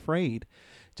 not being afraid.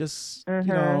 Just, you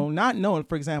know, not knowing,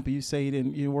 for example, you say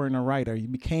you weren't a writer, you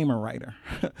became a writer,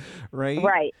 right?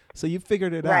 Right. So you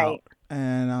figured it out.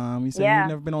 And you say you've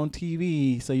never been on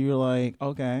TV. So you're like,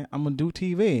 okay, I'm going to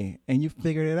do TV. And you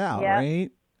figured it out, right?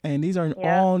 And these are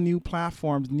all new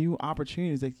platforms, new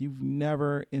opportunities that you've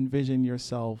never envisioned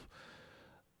yourself,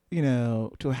 you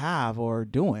know, to have or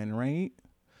doing, right?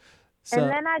 So, and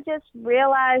then I just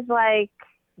realized, like,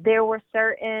 there were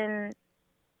certain,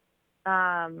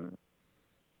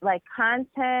 like,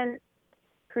 content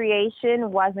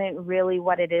creation wasn't really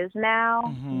what it is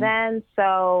now then.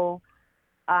 So,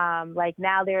 like,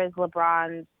 now there's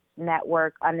LeBron's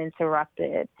network,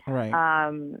 Uninterrupted.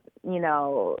 Right. You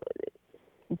know,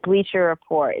 Bleacher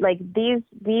Report. Like, these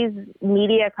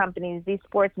media companies, these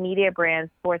sports media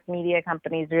brands, sports media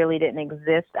companies really didn't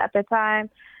exist at the time.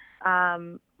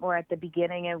 Or at the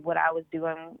beginning of what I was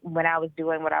doing when I was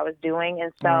doing what I was doing.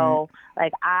 And so,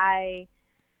 like,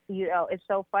 you know, it's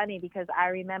so funny because I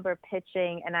remember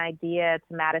pitching an idea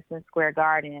to Madison Square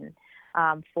Garden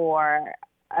for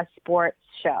a sports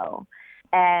show.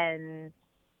 And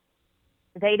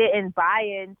they didn't buy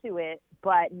into it.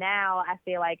 But now I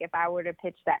feel like if I were to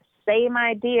pitch that same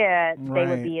idea, they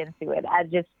would be into it. I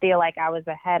just feel like I was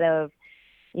ahead of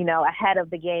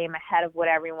the game, ahead of what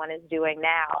everyone is doing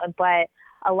now. But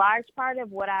a large part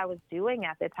of what I was doing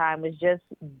at the time was just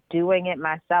doing it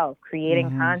myself, creating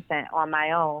content on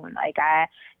my own. Like, I,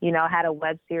 you know, had a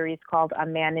web series called A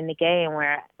Man in the Game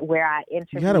where I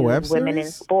interviewed women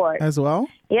in sports as well.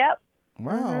 Yep.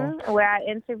 Wow. Where I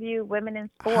interview women in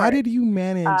sports. How did you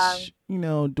manage, you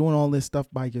know, doing all this stuff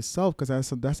by yourself? Because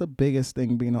that's the biggest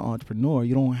thing being an entrepreneur.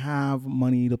 You don't have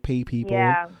money to pay people.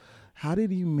 Yeah. How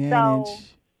did you manage,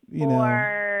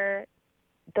 for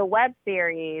the web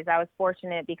series, I was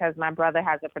fortunate because my brother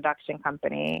has a production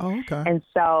company. Oh, okay. And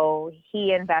so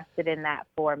he invested in that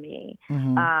for me.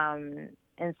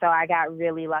 And so I got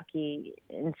really lucky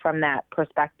from that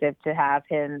perspective to have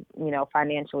him, you know,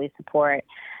 financially support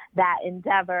that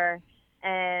endeavor.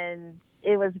 And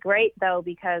it was great, though,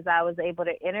 because I was able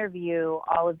to interview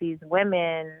all of these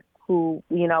women who,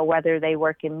 you know, whether they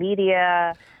work in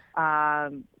media,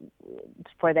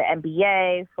 for the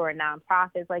NBA, for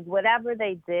nonprofits, like whatever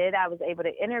they did, I was able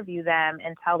to interview them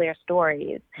and tell their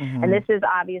stories. And this is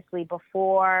obviously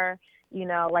before, you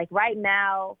know, like right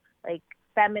now, like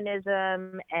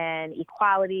feminism and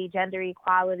equality, gender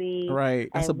equality. Right.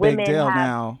 That's a big deal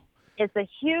now. It's a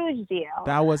huge deal.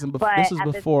 That wasn't before. This was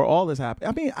before all this happened.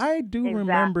 I mean, I do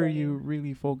remember you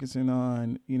really focusing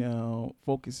on, you know,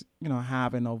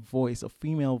 having a voice, a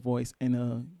female voice in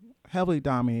a heavily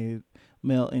dominated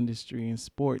male industry in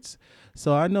sports.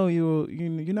 So I know you're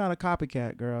not a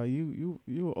copycat, girl. You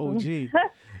an OG.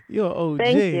 You're an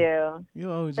Thank OG. you. You're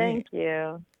an OG. Thank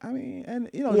you. I mean, and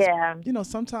Yeah.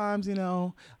 sometimes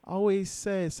I always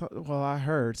say, well, I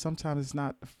heard sometimes it's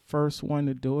not the first one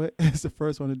to do it; it's the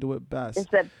first one to do it best.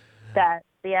 It's that.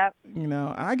 Yep. And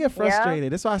I get Yep.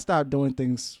 frustrated. That's why I stopped doing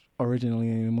things originally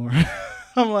anymore.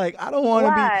 I'm like, I don't want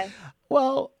to be. Why?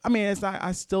 Well, I mean, it's not.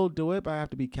 I still do it, but I have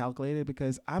to be calculated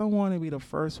because I don't want to be the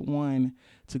first one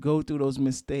to go through those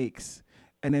mistakes,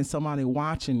 and then somebody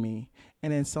watching me,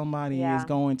 and then somebody is Yeah.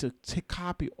 going to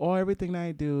copy all everything that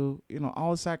I do,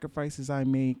 all the sacrifices I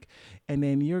make, and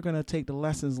then you're gonna take the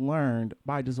lessons learned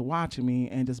by just watching me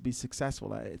and just be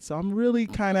successful at it. So I'm really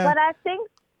kind of. But I think,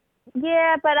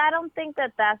 yeah, but I don't think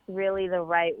that that's really the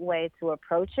right way to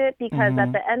approach it because at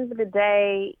Hmm. the end of the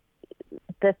day,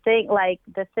 the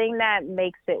thing that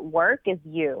makes it work is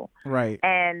you. Right.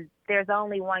 And there's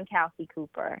only one Kelsey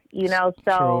Cooper, True.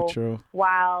 so True.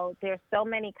 while there's so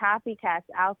many copycats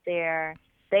out there,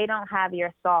 they don't have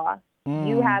your sauce.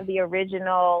 You Mm. have the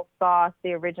original sauce,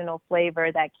 the original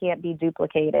flavor that can't be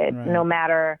duplicated no Right.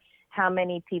 matter how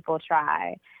many people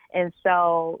try. And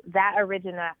so that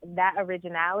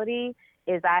originality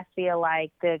is, I feel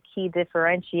like, the key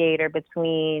differentiator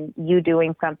between you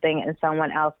doing something and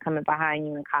someone else coming behind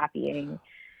you and copying,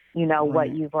 what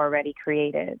Right. you've already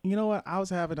created. You know what? I was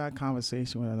having that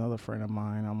conversation with another friend of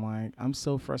mine. I'm like, I'm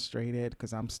so frustrated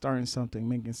because I'm starting something,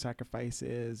 making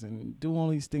sacrifices and doing all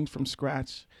these things from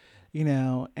scratch, and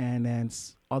then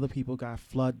other people got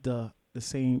flood the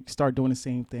same, start doing the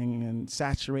same thing and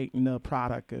saturating the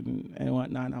product and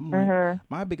whatnot. I'm like, Mhm.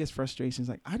 my biggest frustration is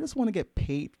like, I just want to get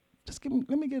paid. Just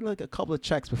let me get like a couple of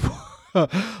checks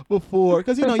before,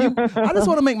 because I just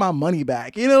want to make my money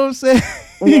back. You know what I'm saying?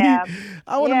 Yeah.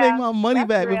 I want to make Yeah. my money That's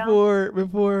back real.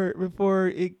 before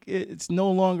it's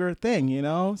no longer a thing.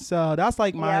 So that's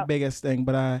like my Yep. biggest thing.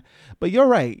 But you're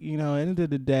right. At the end of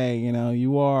the day,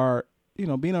 you are,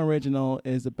 being original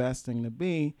is the best thing to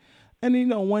be.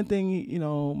 And one thing,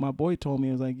 my boy told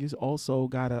me was like, you also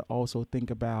gotta also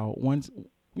think about once,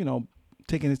 you know,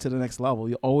 taking it to the next level.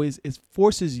 It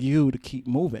forces you to keep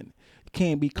moving. You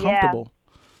can't be Yeah. comfortable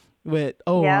with,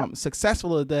 oh, Yep. I'm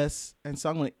successful at this, and so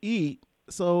I'm gonna eat.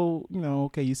 So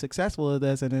okay, you're successful at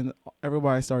this, and then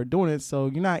everybody started doing it. So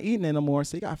you're not eating anymore.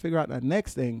 So you gotta figure out the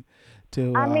next thing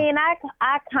to. I mean,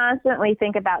 I constantly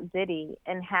think about Diddy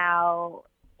and how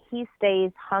he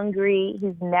stays hungry.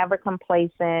 He's never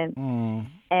complacent. Mm,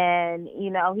 And,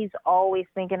 he's always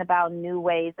thinking about new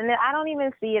ways. And I don't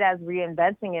even see it as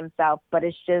reinventing himself, but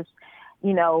it's just,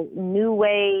 new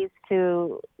ways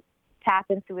to tap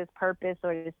into his purpose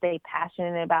or to stay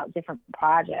passionate about different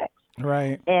projects.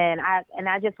 right. And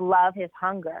I just love his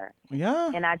hunger.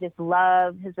 Yeah. And I just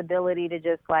love his ability to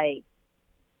just like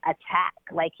attack.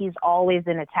 Like he's always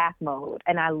in attack mode.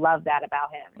 And I love that about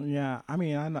him. Yeah, I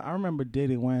mean, I remember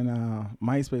Diddy when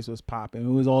MySpace was popping.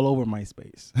 It was all over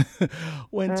MySpace.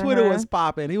 When Twitter was Mhm.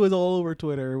 popping, he was all over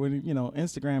Twitter. When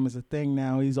Instagram is a thing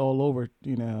now, he's all over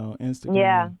Yeah.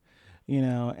 Instagram.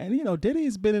 And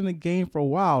Diddy's been in the game for a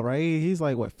while, right? He's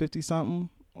like what, 50 something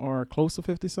or close to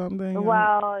 50 something.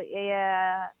 Well,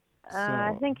 yeah.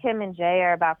 I So think him and Jay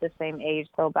are about the same age,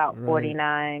 so about right.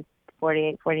 49,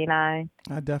 48, 49.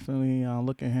 I definitely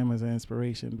look at him as an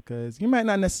inspiration because you might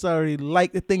not necessarily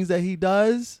like the things that he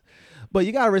does, but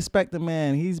you gotta respect the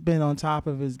man. He's been on top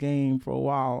of his game for a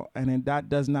while, and then that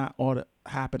does not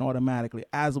happen automatically.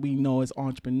 As we know, as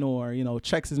entrepreneur,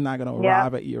 checks is not gonna Yep.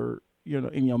 arrive at your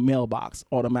in your mailbox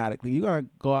automatically. You gotta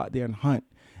go out there and hunt,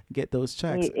 get those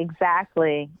checks.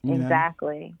 Exactly. You know.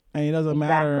 Exactly. And it doesn't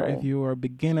matter if Exactly. you're a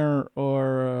beginner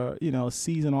or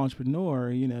seasoned entrepreneur.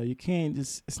 You can't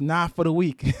just. It's not for the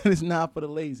weak. It's not for the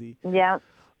lazy. Yep.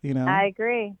 You know. I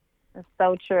agree. It's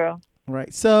so true.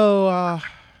 Right. So I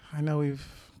know we've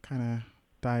kind of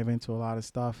dive into a lot of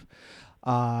stuff.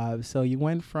 So you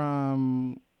went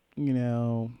from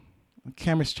a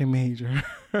chemistry major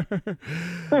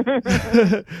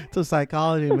to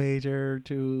psychology major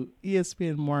to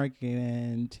ESPN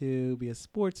marketing to be a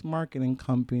sports marketing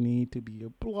company to be a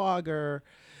blogger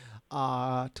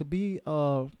to be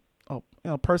a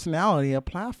personality, a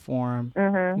platform,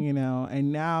 Mhm.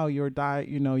 and now you're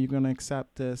going to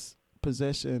accept this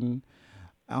position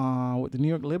with the New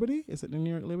York Liberty. Is it the New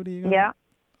York Liberty you got? Yeah.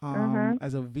 Mhm.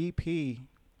 As a VP.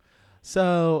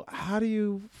 So how do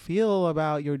you feel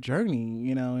about your journey,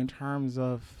 in terms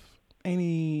of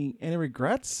any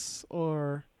regrets,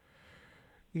 or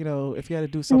if you had to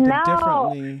do something No,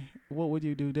 differently, what would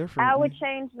you do I would differently?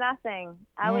 change nothing.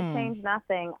 I would Mm, change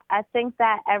nothing. I think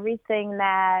that everything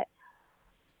that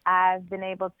I've been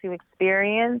able to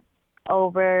experience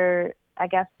over I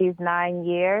guess these 9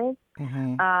 years,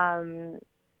 Mm-hmm.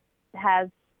 has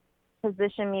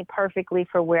positioned me perfectly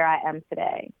for where I am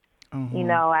today. You Mm-hmm.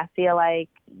 know, I feel like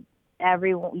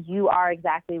you are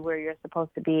exactly where you're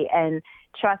supposed to be. And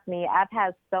trust me, I've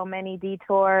had so many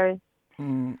detours.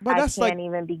 But I that's like, can't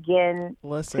even begin to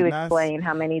listen, that's, explain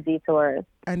how many detours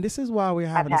and this is why we're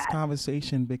I've having this had.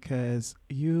 conversation, because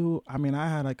I mean, I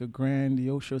had like a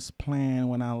grandiose plan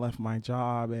when I left my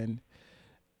job, and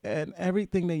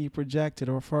everything that you projected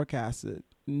or forecasted,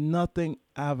 nothing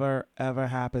ever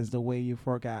happens the way you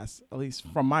forecast, at least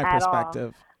from my At all.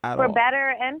 perspective, at For all.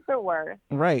 better and for worse.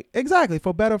 Right, exactly.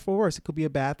 For better, for worse, it could be a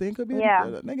bad thing, it could be Yeah.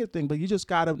 a negative thing, but you just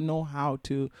gotta know how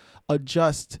to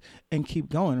adjust and keep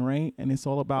going, right? And it's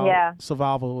all about Yeah.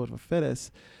 survival of the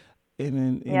fittest. And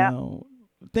then, Yep.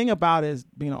 thing about it is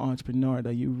being an entrepreneur,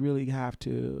 that you really have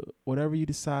to, whatever you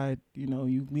decide, you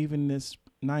leaving this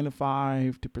 9 to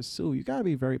 5 to pursue, you got to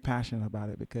be very passionate about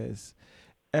it, because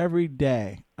every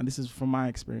day, and this is from my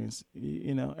experience,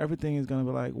 everything is going to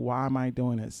be like, why am I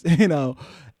doing this? The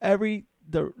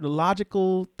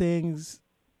logical things,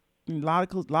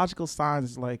 logical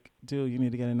signs is like, dude, you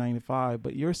need to get a 9 to 5,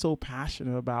 but you're so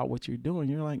passionate about what you're doing,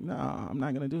 you're like, no, I'm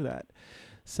not going to do that.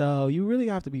 So you really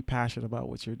have to be passionate about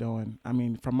what you're doing. I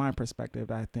mean, from my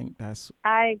perspective, I think that's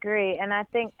I agree. And I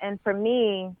think, and for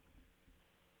me,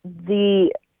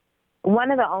 the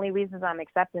one of the only reasons I'm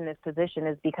accepting this position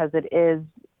is because it is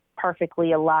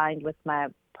perfectly aligned with my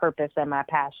purpose and my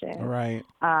passion. right.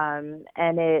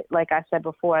 And it, like I said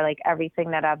before, like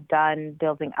everything that I've done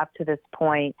building up to this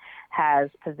point has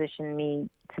positioned me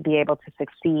to be able to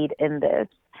succeed in this.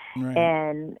 Right.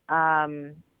 And,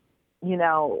 you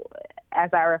know, as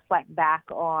I reflect back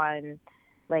on,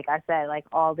 like I said, like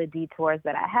all the detours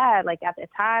that I had, like at the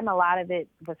time, a lot of it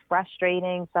was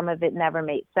frustrating. Some of it never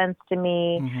made sense to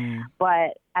me. Mm-hmm.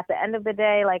 But at the end of the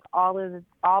day, like all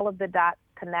of the dots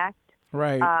connect.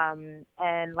 Right.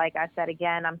 And like I said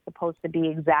again, I'm supposed to be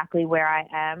exactly where I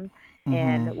am. Mm-hmm.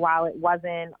 And while it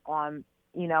wasn't on,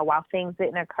 while things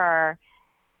didn't occur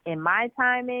in my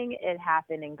timing, it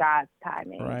happened in God's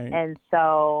timing. Right. And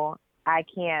so I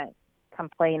can't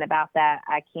complain about that.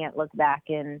 I can't look back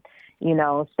and,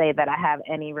 say that I have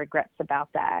any regrets about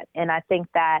that. And I think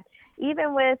that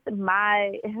even with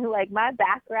my, like my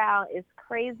background is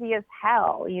crazy as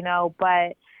hell,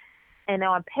 but, and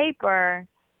on paper,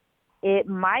 it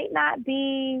might not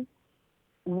be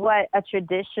what a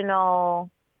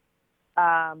traditional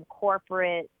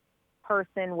corporate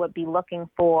person would be looking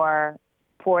for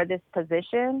this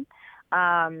position.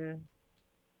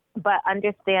 But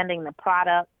understanding the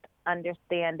product,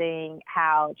 understanding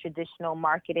how traditional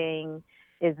marketing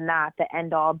is not the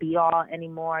end all be all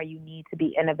anymore. You need to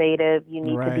be innovative. You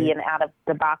need to be Right. an out of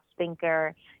the box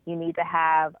thinker. You need to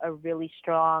have a really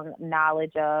strong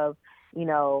knowledge of,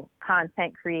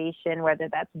 content creation, whether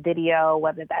that's video,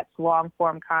 whether that's long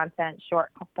form content,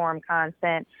 short form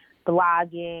content,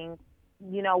 blogging,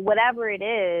 whatever it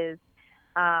is.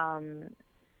 I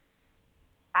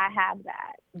have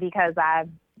that because I've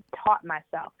taught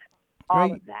myself all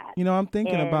Right. of that. I'm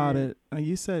thinking about And it.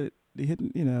 You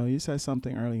said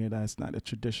something earlier that's not a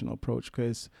traditional approach,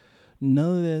 because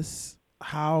none of this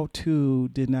how to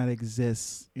did not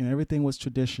exist. Everything was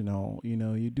traditional.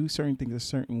 You do certain things a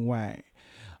certain way.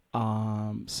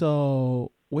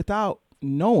 So without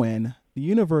knowing, the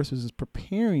universe is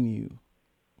preparing you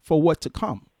for what to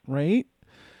come, right?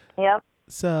 yep,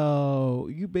 So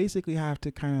you basically have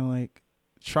to kind of like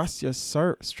trust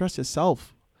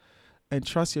yourself, and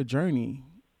trust your journey,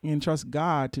 and trust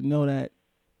God to know that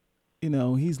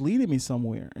He's leading me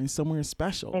somewhere, and somewhere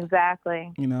special.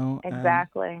 exactly. You know, and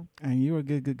Exactly. and you're a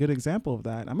good example of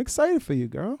that. I'm excited for you,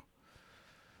 girl.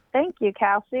 Thank you,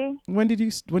 Kelsey. When do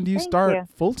you Thank start you.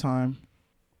 full time?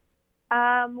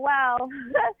 Well,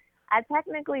 I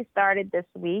technically started this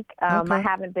week. I Okay.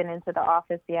 haven't been into the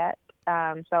office yet.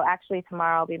 So actually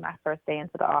tomorrow will be my first day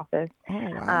into the office. Oh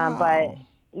But wow.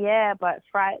 yeah, but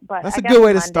That's I a guess good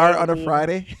way to Monday start will on a be,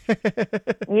 Friday.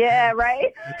 yeah,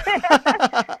 right.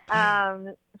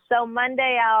 So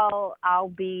Monday I'll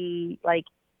be like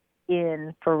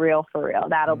in for real, for real.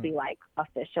 That'll Mm. be like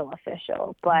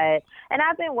official. But and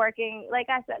I've been working, like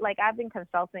I said, like I've been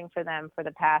consulting for them for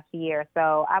the past year.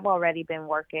 So I've already been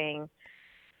working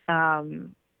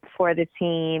for the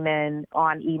team and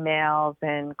on emails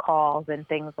and calls and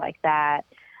things like that.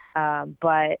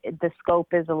 But the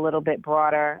scope is a little bit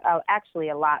broader. Actually,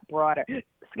 a lot broader.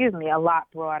 Excuse me, a lot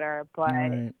broader. But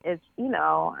Right. it's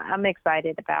I'm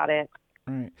excited about it.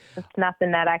 Right. It's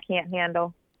nothing that I can't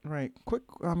handle. Right. Quick.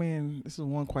 I mean, this is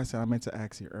one question I meant to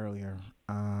ask you earlier.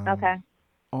 Okay.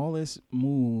 All this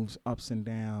moves, ups and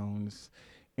downs,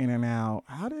 in and out.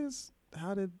 How does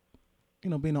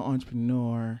being an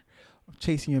entrepreneur,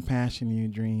 chasing your passion and your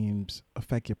dreams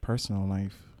affect your personal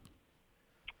life?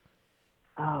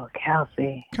 Oh,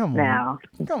 Kelsey. Come on. Now,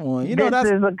 Come on.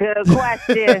 this is a good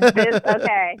question.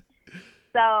 Okay.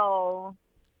 So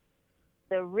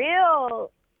the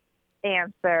real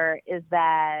answer is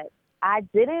that I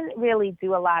didn't really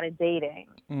do a lot of dating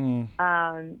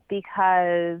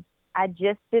because I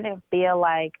just didn't feel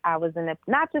like I was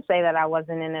not to say that I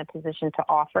wasn't in a position to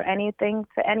offer anything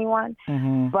to anyone,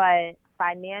 but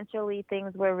financially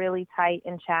things were really tight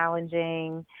and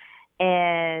challenging.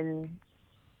 And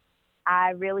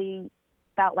I really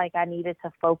felt like I needed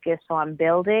to focus on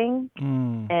building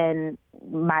and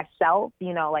myself,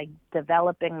 like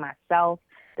developing myself,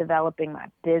 developing my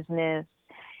business.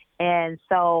 And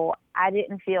so I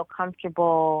didn't feel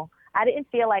comfortable. I didn't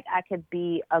feel like I could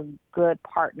be a good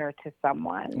partner to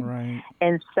someone. Right.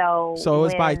 And so it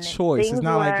was by choice. It's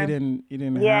not like you didn't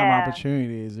have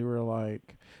opportunities. You were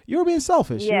being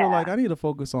selfish. You were like, I need to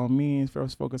focus on me and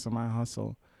first focus on my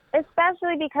hustle.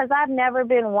 Especially because I've never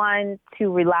been one to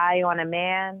rely on a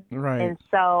man. Right. And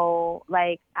so,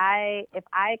 if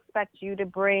I expect you to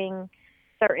bring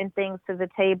certain things to the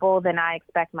table, then I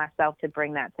expect myself to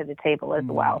bring that to the table as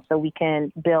well, so we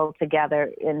can build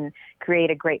together and create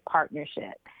a great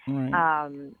partnership.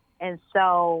 Right. And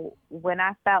so when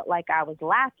I felt like I was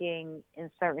lacking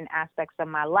in certain aspects of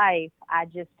my life, I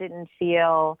just didn't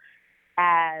feel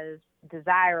as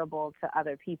desirable to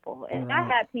other people. And I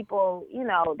had people,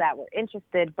 that were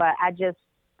interested, but I just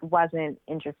wasn't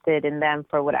interested in them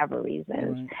for whatever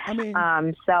reasons.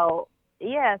 Right. So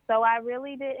I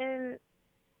really didn't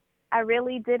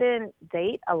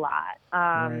date a lot.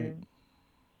 Right.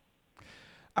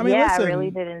 Listen, I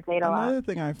really didn't date a lot. Another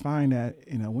thing I find that,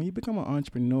 when you become an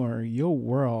entrepreneur, your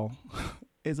world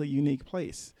is a unique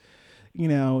place.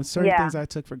 Certain things I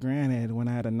took for granted when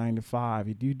I had a 9 to 5.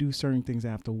 You do certain things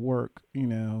after work,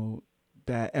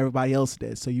 that everybody else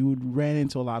did. So you would run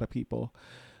into a lot of people.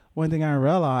 One thing I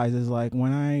realized is my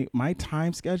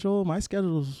schedule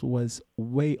was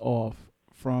way off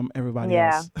from everybody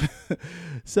else.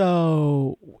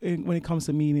 So when it comes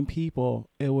to meeting people,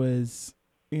 it was,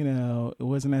 it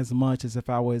wasn't as much as if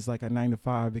I was like a 9 to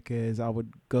 5, because I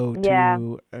would go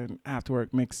to an after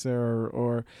work mixer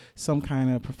or some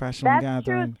kind of professional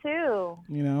gathering. That's true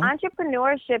too.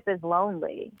 Entrepreneurship is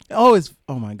lonely. Oh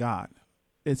my God.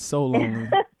 It's so lonely.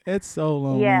 It's so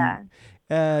lonely. Yeah.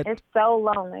 It's so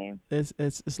lonely.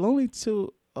 It's lonely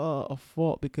to a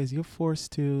fault, because you're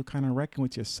forced to kind of reckon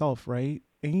with yourself, right?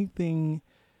 Anything,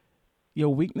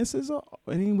 your weaknesses, or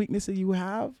any weaknesses you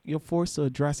have, you're forced to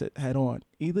address it head on.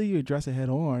 Either you address it head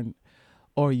on,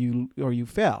 or you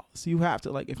fail. So you have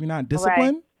to, if you're not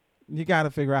disciplined, you got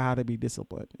to figure out how to be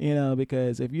disciplined.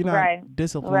 Because if you're not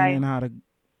disciplined in how to,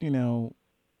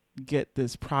 get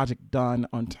this project done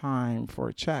on time for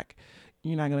a check,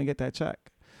 you're not gonna get that check.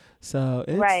 So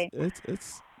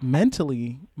it's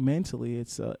mentally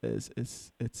it's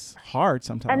hard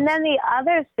sometimes. And then the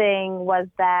other thing was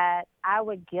that I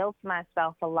would guilt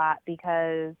myself a lot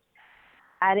because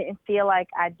I didn't feel like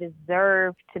I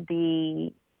deserved to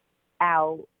be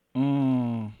out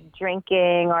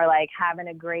drinking or having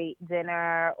a great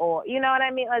dinner, or you know what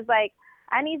I mean? It was like,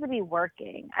 I need to be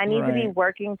working. I need to be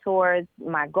working towards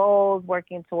my goals,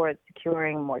 working towards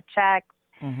securing more checks.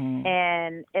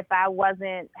 And if I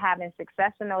wasn't having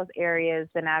success in those areas,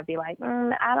 then I'd be like,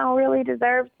 I don't really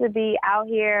deserve to be out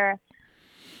here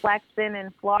flexing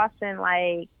and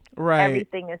flossing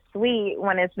everything is sweet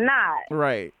when it's not.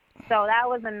 Right. So that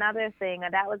was another thing.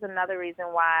 That was another reason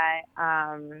why,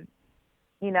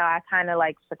 I kind of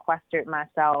sequestered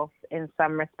myself in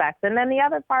some respects. And then the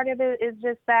other part of it is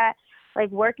just that,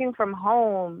 working from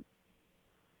home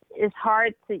is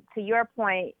hard to your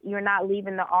point, you're not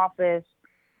leaving the office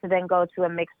to then go to a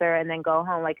mixer and then go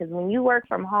home. Because when you work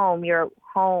from home, you're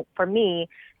home. For me,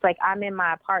 it's I'm in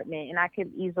my apartment and I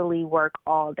could easily work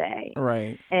all day.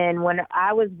 Right. And when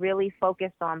I was really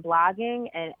focused on blogging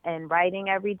and writing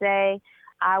every day,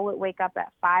 I would wake up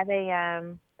at 5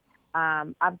 a.m.,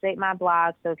 update my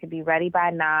blog so it could be ready by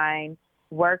 9,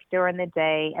 work during the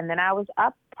day. And then I was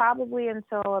up probably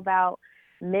until about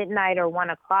midnight or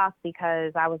 1 o'clock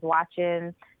because I was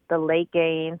watching the late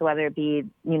games, whether it be,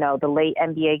 the late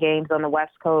NBA games on the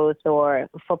West Coast or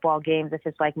football games, if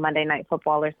it's Monday Night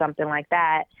Football or something like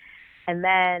that. And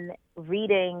then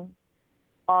reading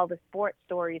all the sports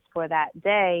stories for that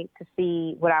day to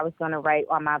see what I was going to write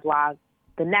on my blog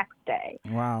the next day.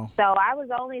 Wow. So I was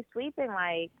only sleeping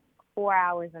 4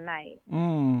 hours a night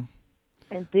and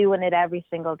doing it every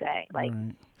single day,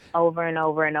 over and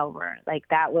over and over.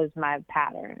 That was my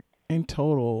pattern. In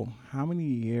total, how many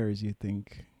years you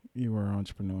think you were an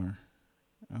entrepreneur?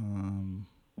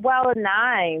 Well,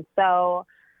 9. So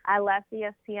I left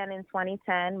ESPN in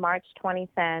 2010, March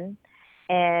 2010,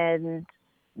 and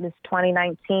this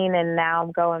 2019, and now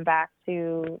I'm going back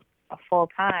to a full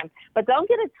time. But don't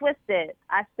get it twisted.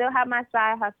 I still have my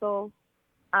side hustles.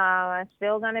 I'm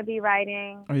still going to be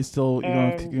writing. Are you still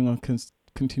and you gonna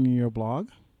continue your blog?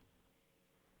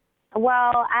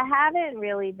 Well, I haven't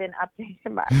really been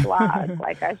updating my blog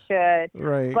like I should.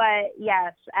 Right. But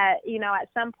yes, at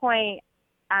some point,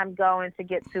 I'm going to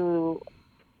get to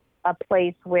a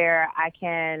place where I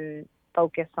can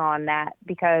focus on that,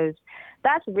 because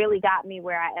that's really got me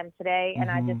where I am today,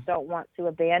 and I just don't want to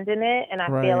abandon it. And I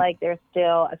feel like there's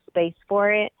still a space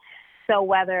for it. So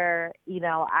whether,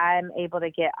 I'm able to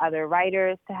get other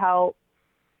writers to help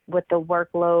with the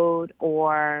workload,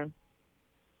 or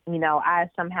I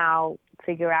somehow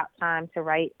figure out time to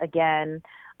write again.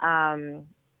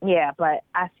 But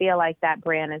I feel like that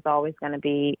brand is always going to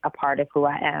be a part of who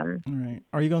I am. All right.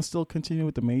 Are you going to still continue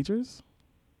with the majors?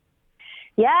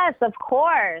 Yes, of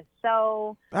course.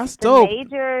 So that's dope.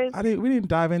 Majors. We didn't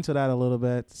dive into that a little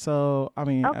bit. So,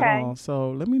 okay. At all.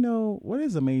 So let me know, what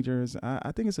is the majors?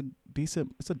 I think it's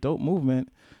a dope movement,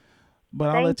 but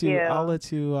I'll let you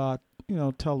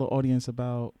tell the audience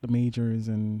about the majors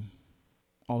and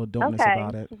all the dopeness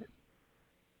about it.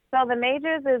 So the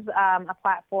Majors is a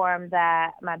platform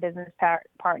that my business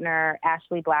partner,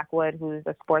 Ashley Blackwood, who's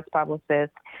a sports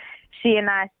publicist, she and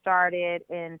I started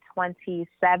in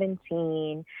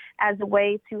 2017 as a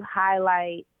way to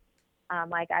highlight,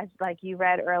 like you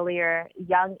read earlier,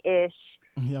 youngish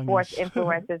sports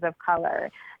influencers of color.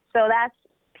 So that's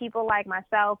people like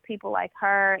myself, people like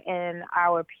her, and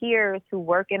our peers who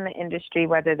work in the industry,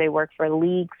 whether they work for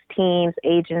leagues, teams,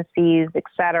 agencies,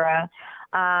 etc.,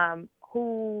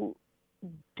 who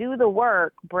do the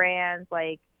work, brands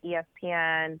like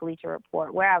ESPN, Bleacher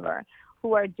Report, wherever,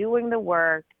 who are doing the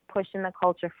work, pushing the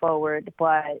culture forward,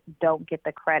 but don't get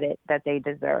the credit that they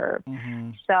deserve.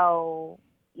 Mm-hmm. So,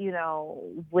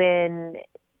 when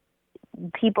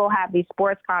people have these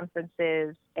sports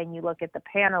conferences and you look at the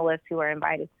panelists who are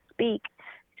invited to speak,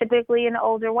 typically an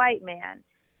older white man.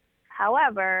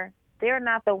 However, they're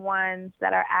not the ones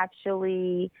that are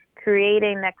actually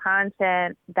creating the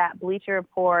content that Bleacher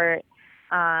Report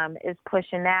is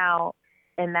pushing out,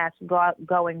 and that's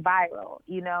going viral.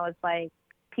 It's like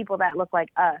people that look like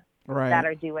us that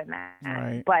are doing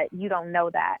that, but you don't know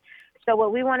that. So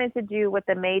what we wanted to do with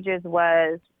the majors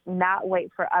was not wait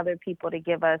for other people to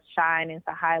give us shine and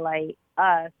to highlight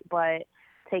us, but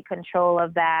take control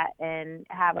of that and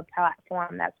have a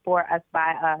platform that's for us,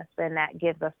 by us, and that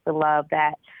gives us the love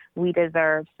that we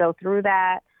deserve. So through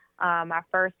that, our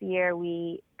first year,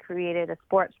 we created a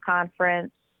sports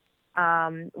conference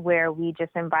where we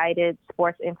just invited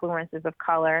sports influencers of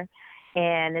color.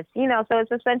 And it's, so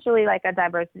it's essentially like a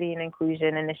diversity and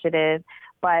inclusion initiative.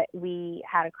 But we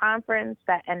had a conference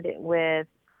that ended with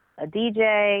a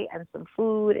DJ and some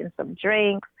food and some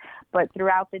drinks. But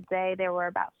throughout the day, there were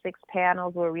about 6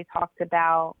 panels where we talked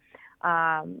about,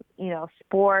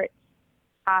 sports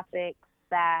topics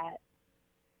that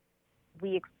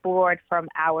we explored from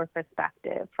our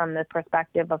perspective, from the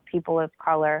perspective of people of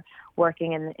color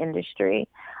working in the industry.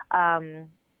 And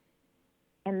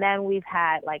then we've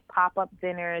had like pop-up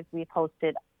dinners. We've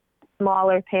hosted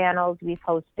smaller panels. We've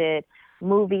hosted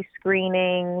movie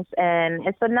screenings. And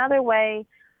it's another way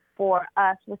for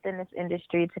us within this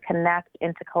industry to connect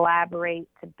and to collaborate,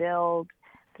 to build.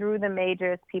 Through the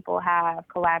majors, people have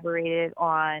collaborated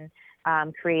on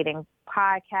creating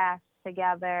podcasts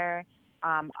together,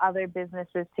 other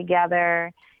businesses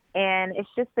together, and it's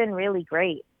just been really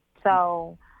great.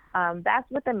 So that's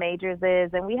what the majors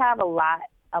is, and we have a lot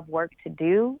of work to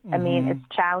do. Mm-hmm. I mean,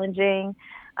 it's challenging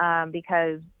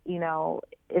because,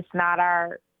 it's not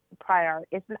our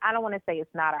priority. I don't want to say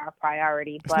it's not our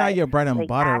priority, but it's not your bread and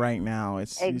butter right now.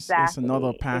 It's exactly,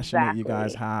 another passion that you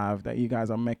guys have, that you guys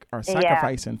are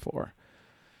sacrificing for.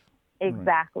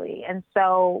 Exactly. And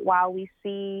so while we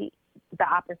see the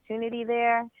opportunity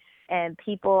there and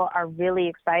people are really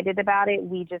excited about it,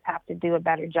 we just have to do a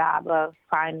better job of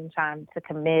finding time to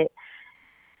commit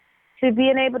to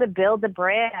being able to build the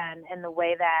brand in the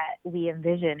way that we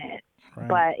envision it. Right.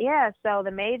 But so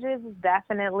the majors is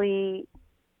definitely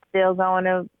still going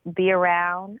to be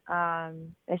around.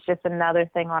 It's just another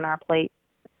thing on our plate.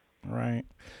 Right.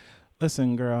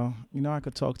 Listen, girl, I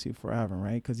could talk to you forever,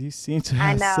 right? Because you seem to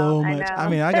have so much. I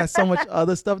mean, I got so much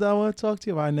other stuff that I want to talk to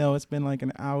you about. I know it's been like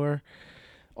an hour,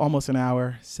 almost an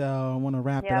hour. So I want to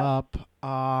wrap it up.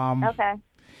 Okay.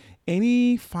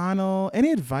 Any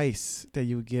advice that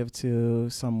you would give to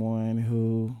someone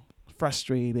who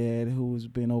frustrated, who's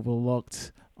been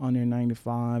overlooked on their 9 to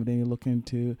 5, then you're looking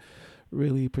to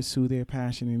really pursue their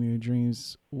passion and their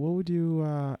dreams, what would you,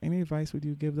 any advice would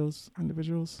you give those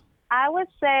individuals? I would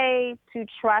say to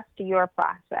trust your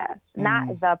process, not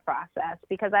the process,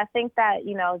 because I think that,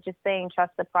 just saying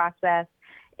trust the process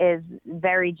is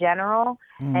very general.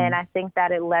 And I think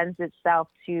that it lends itself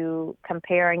to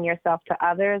comparing yourself to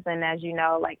others. And as you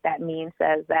know, like that meme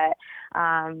says that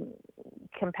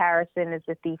comparison is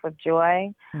the thief of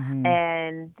joy.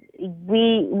 And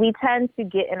we tend to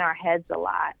get in our heads a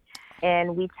lot.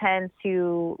 And we tend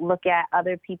to look at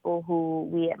other people who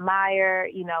we admire.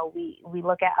 We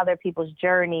look at other people's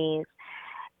journeys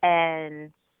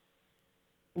and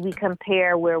we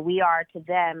compare where we are to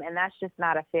them. And that's just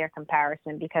not a fair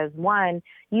comparison because, one,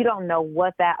 you don't know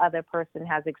what that other person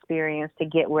has experienced to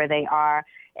get where they are.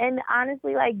 And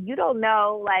honestly, like, you don't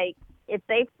know, like, if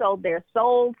they've sold their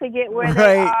soul to get where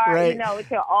they are. Right. It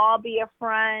can all be a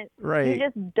front. Right. You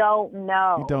just don't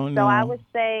know. You don't know. So I would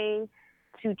say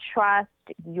to trust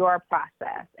your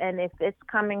process. And if it's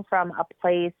coming from a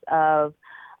place of,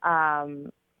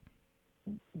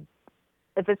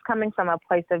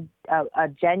 a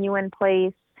genuine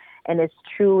place, and it's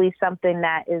truly something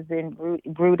that is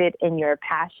rooted in your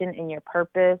passion, in your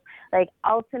purpose, like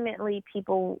ultimately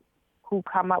people who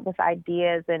come up with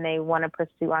ideas and they want to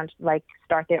pursue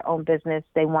start their own business,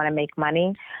 they want to make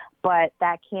money, but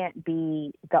that can't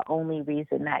be the only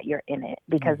reason that you're in it,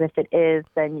 because if it is,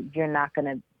 then you're not going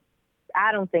to,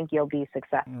 I don't think you'll be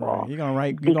successful. Right. You're going to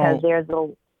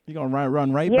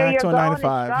run right back to a 9 to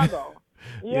 5.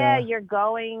 Yeah, you're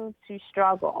going to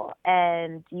struggle,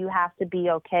 and you have to be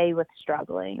okay with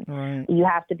struggling. Right. You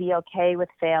have to be okay with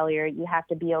failure. You have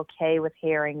to be okay with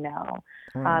hearing no.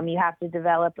 Right. You have to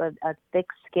develop a thick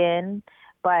skin,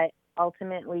 but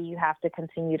ultimately you have to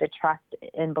continue to trust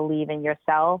and believe in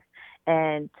yourself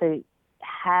and to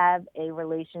have a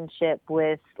relationship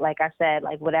with, like I said,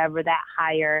 like whatever that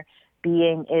higher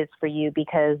being is for you,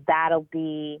 because that'll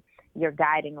be your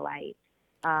guiding light.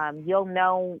 You'll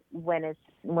know when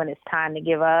it's time to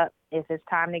give up, if it's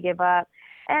time to give up.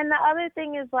 And the other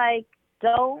thing is, like,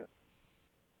 don't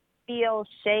feel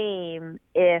shame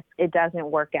if it doesn't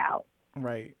work out.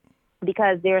 Right.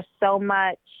 Because there's so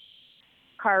much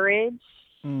courage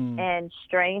and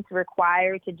strength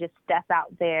required to just step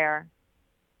out there,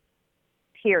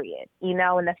 period.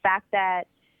 And the fact that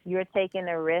you're taking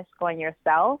a risk on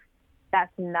yourself,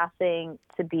 that's nothing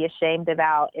to be ashamed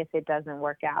about if it doesn't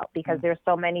work out, because there's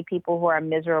so many people who are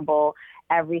miserable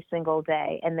every single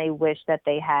day and they wish that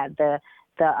they had the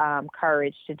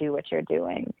courage to do what you're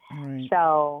doing. Right.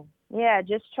 So yeah,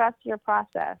 just trust your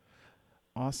process.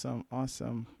 Awesome.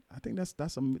 I think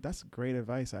that's great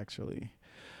advice, actually.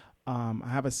 I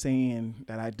have a saying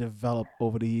that I developed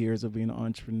over the years of being an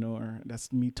entrepreneur.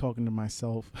 That's me talking to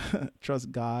myself.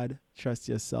 Trust God, trust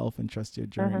yourself, and trust your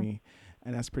journey.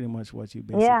 And that's pretty much what you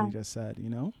basically just said,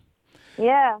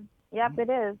 Yeah. Yep, it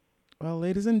is. Well,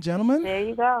 ladies and gentlemen, there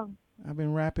you go. I've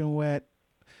been rapping with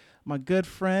my good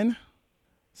friend,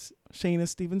 Shana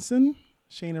Stevenson,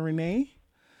 Shana Renee,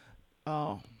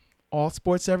 all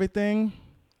sports, everything.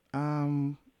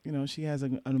 She has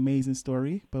an amazing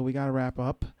story, but we got to wrap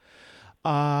up.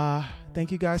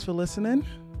 Thank you guys for listening,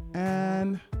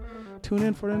 and tune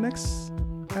in for the next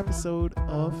episode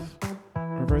of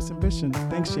Reverse Ambition.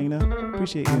 Thanks, Shana.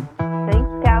 Appreciate you.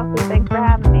 Thanks, Kelsey. Thanks for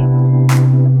having me.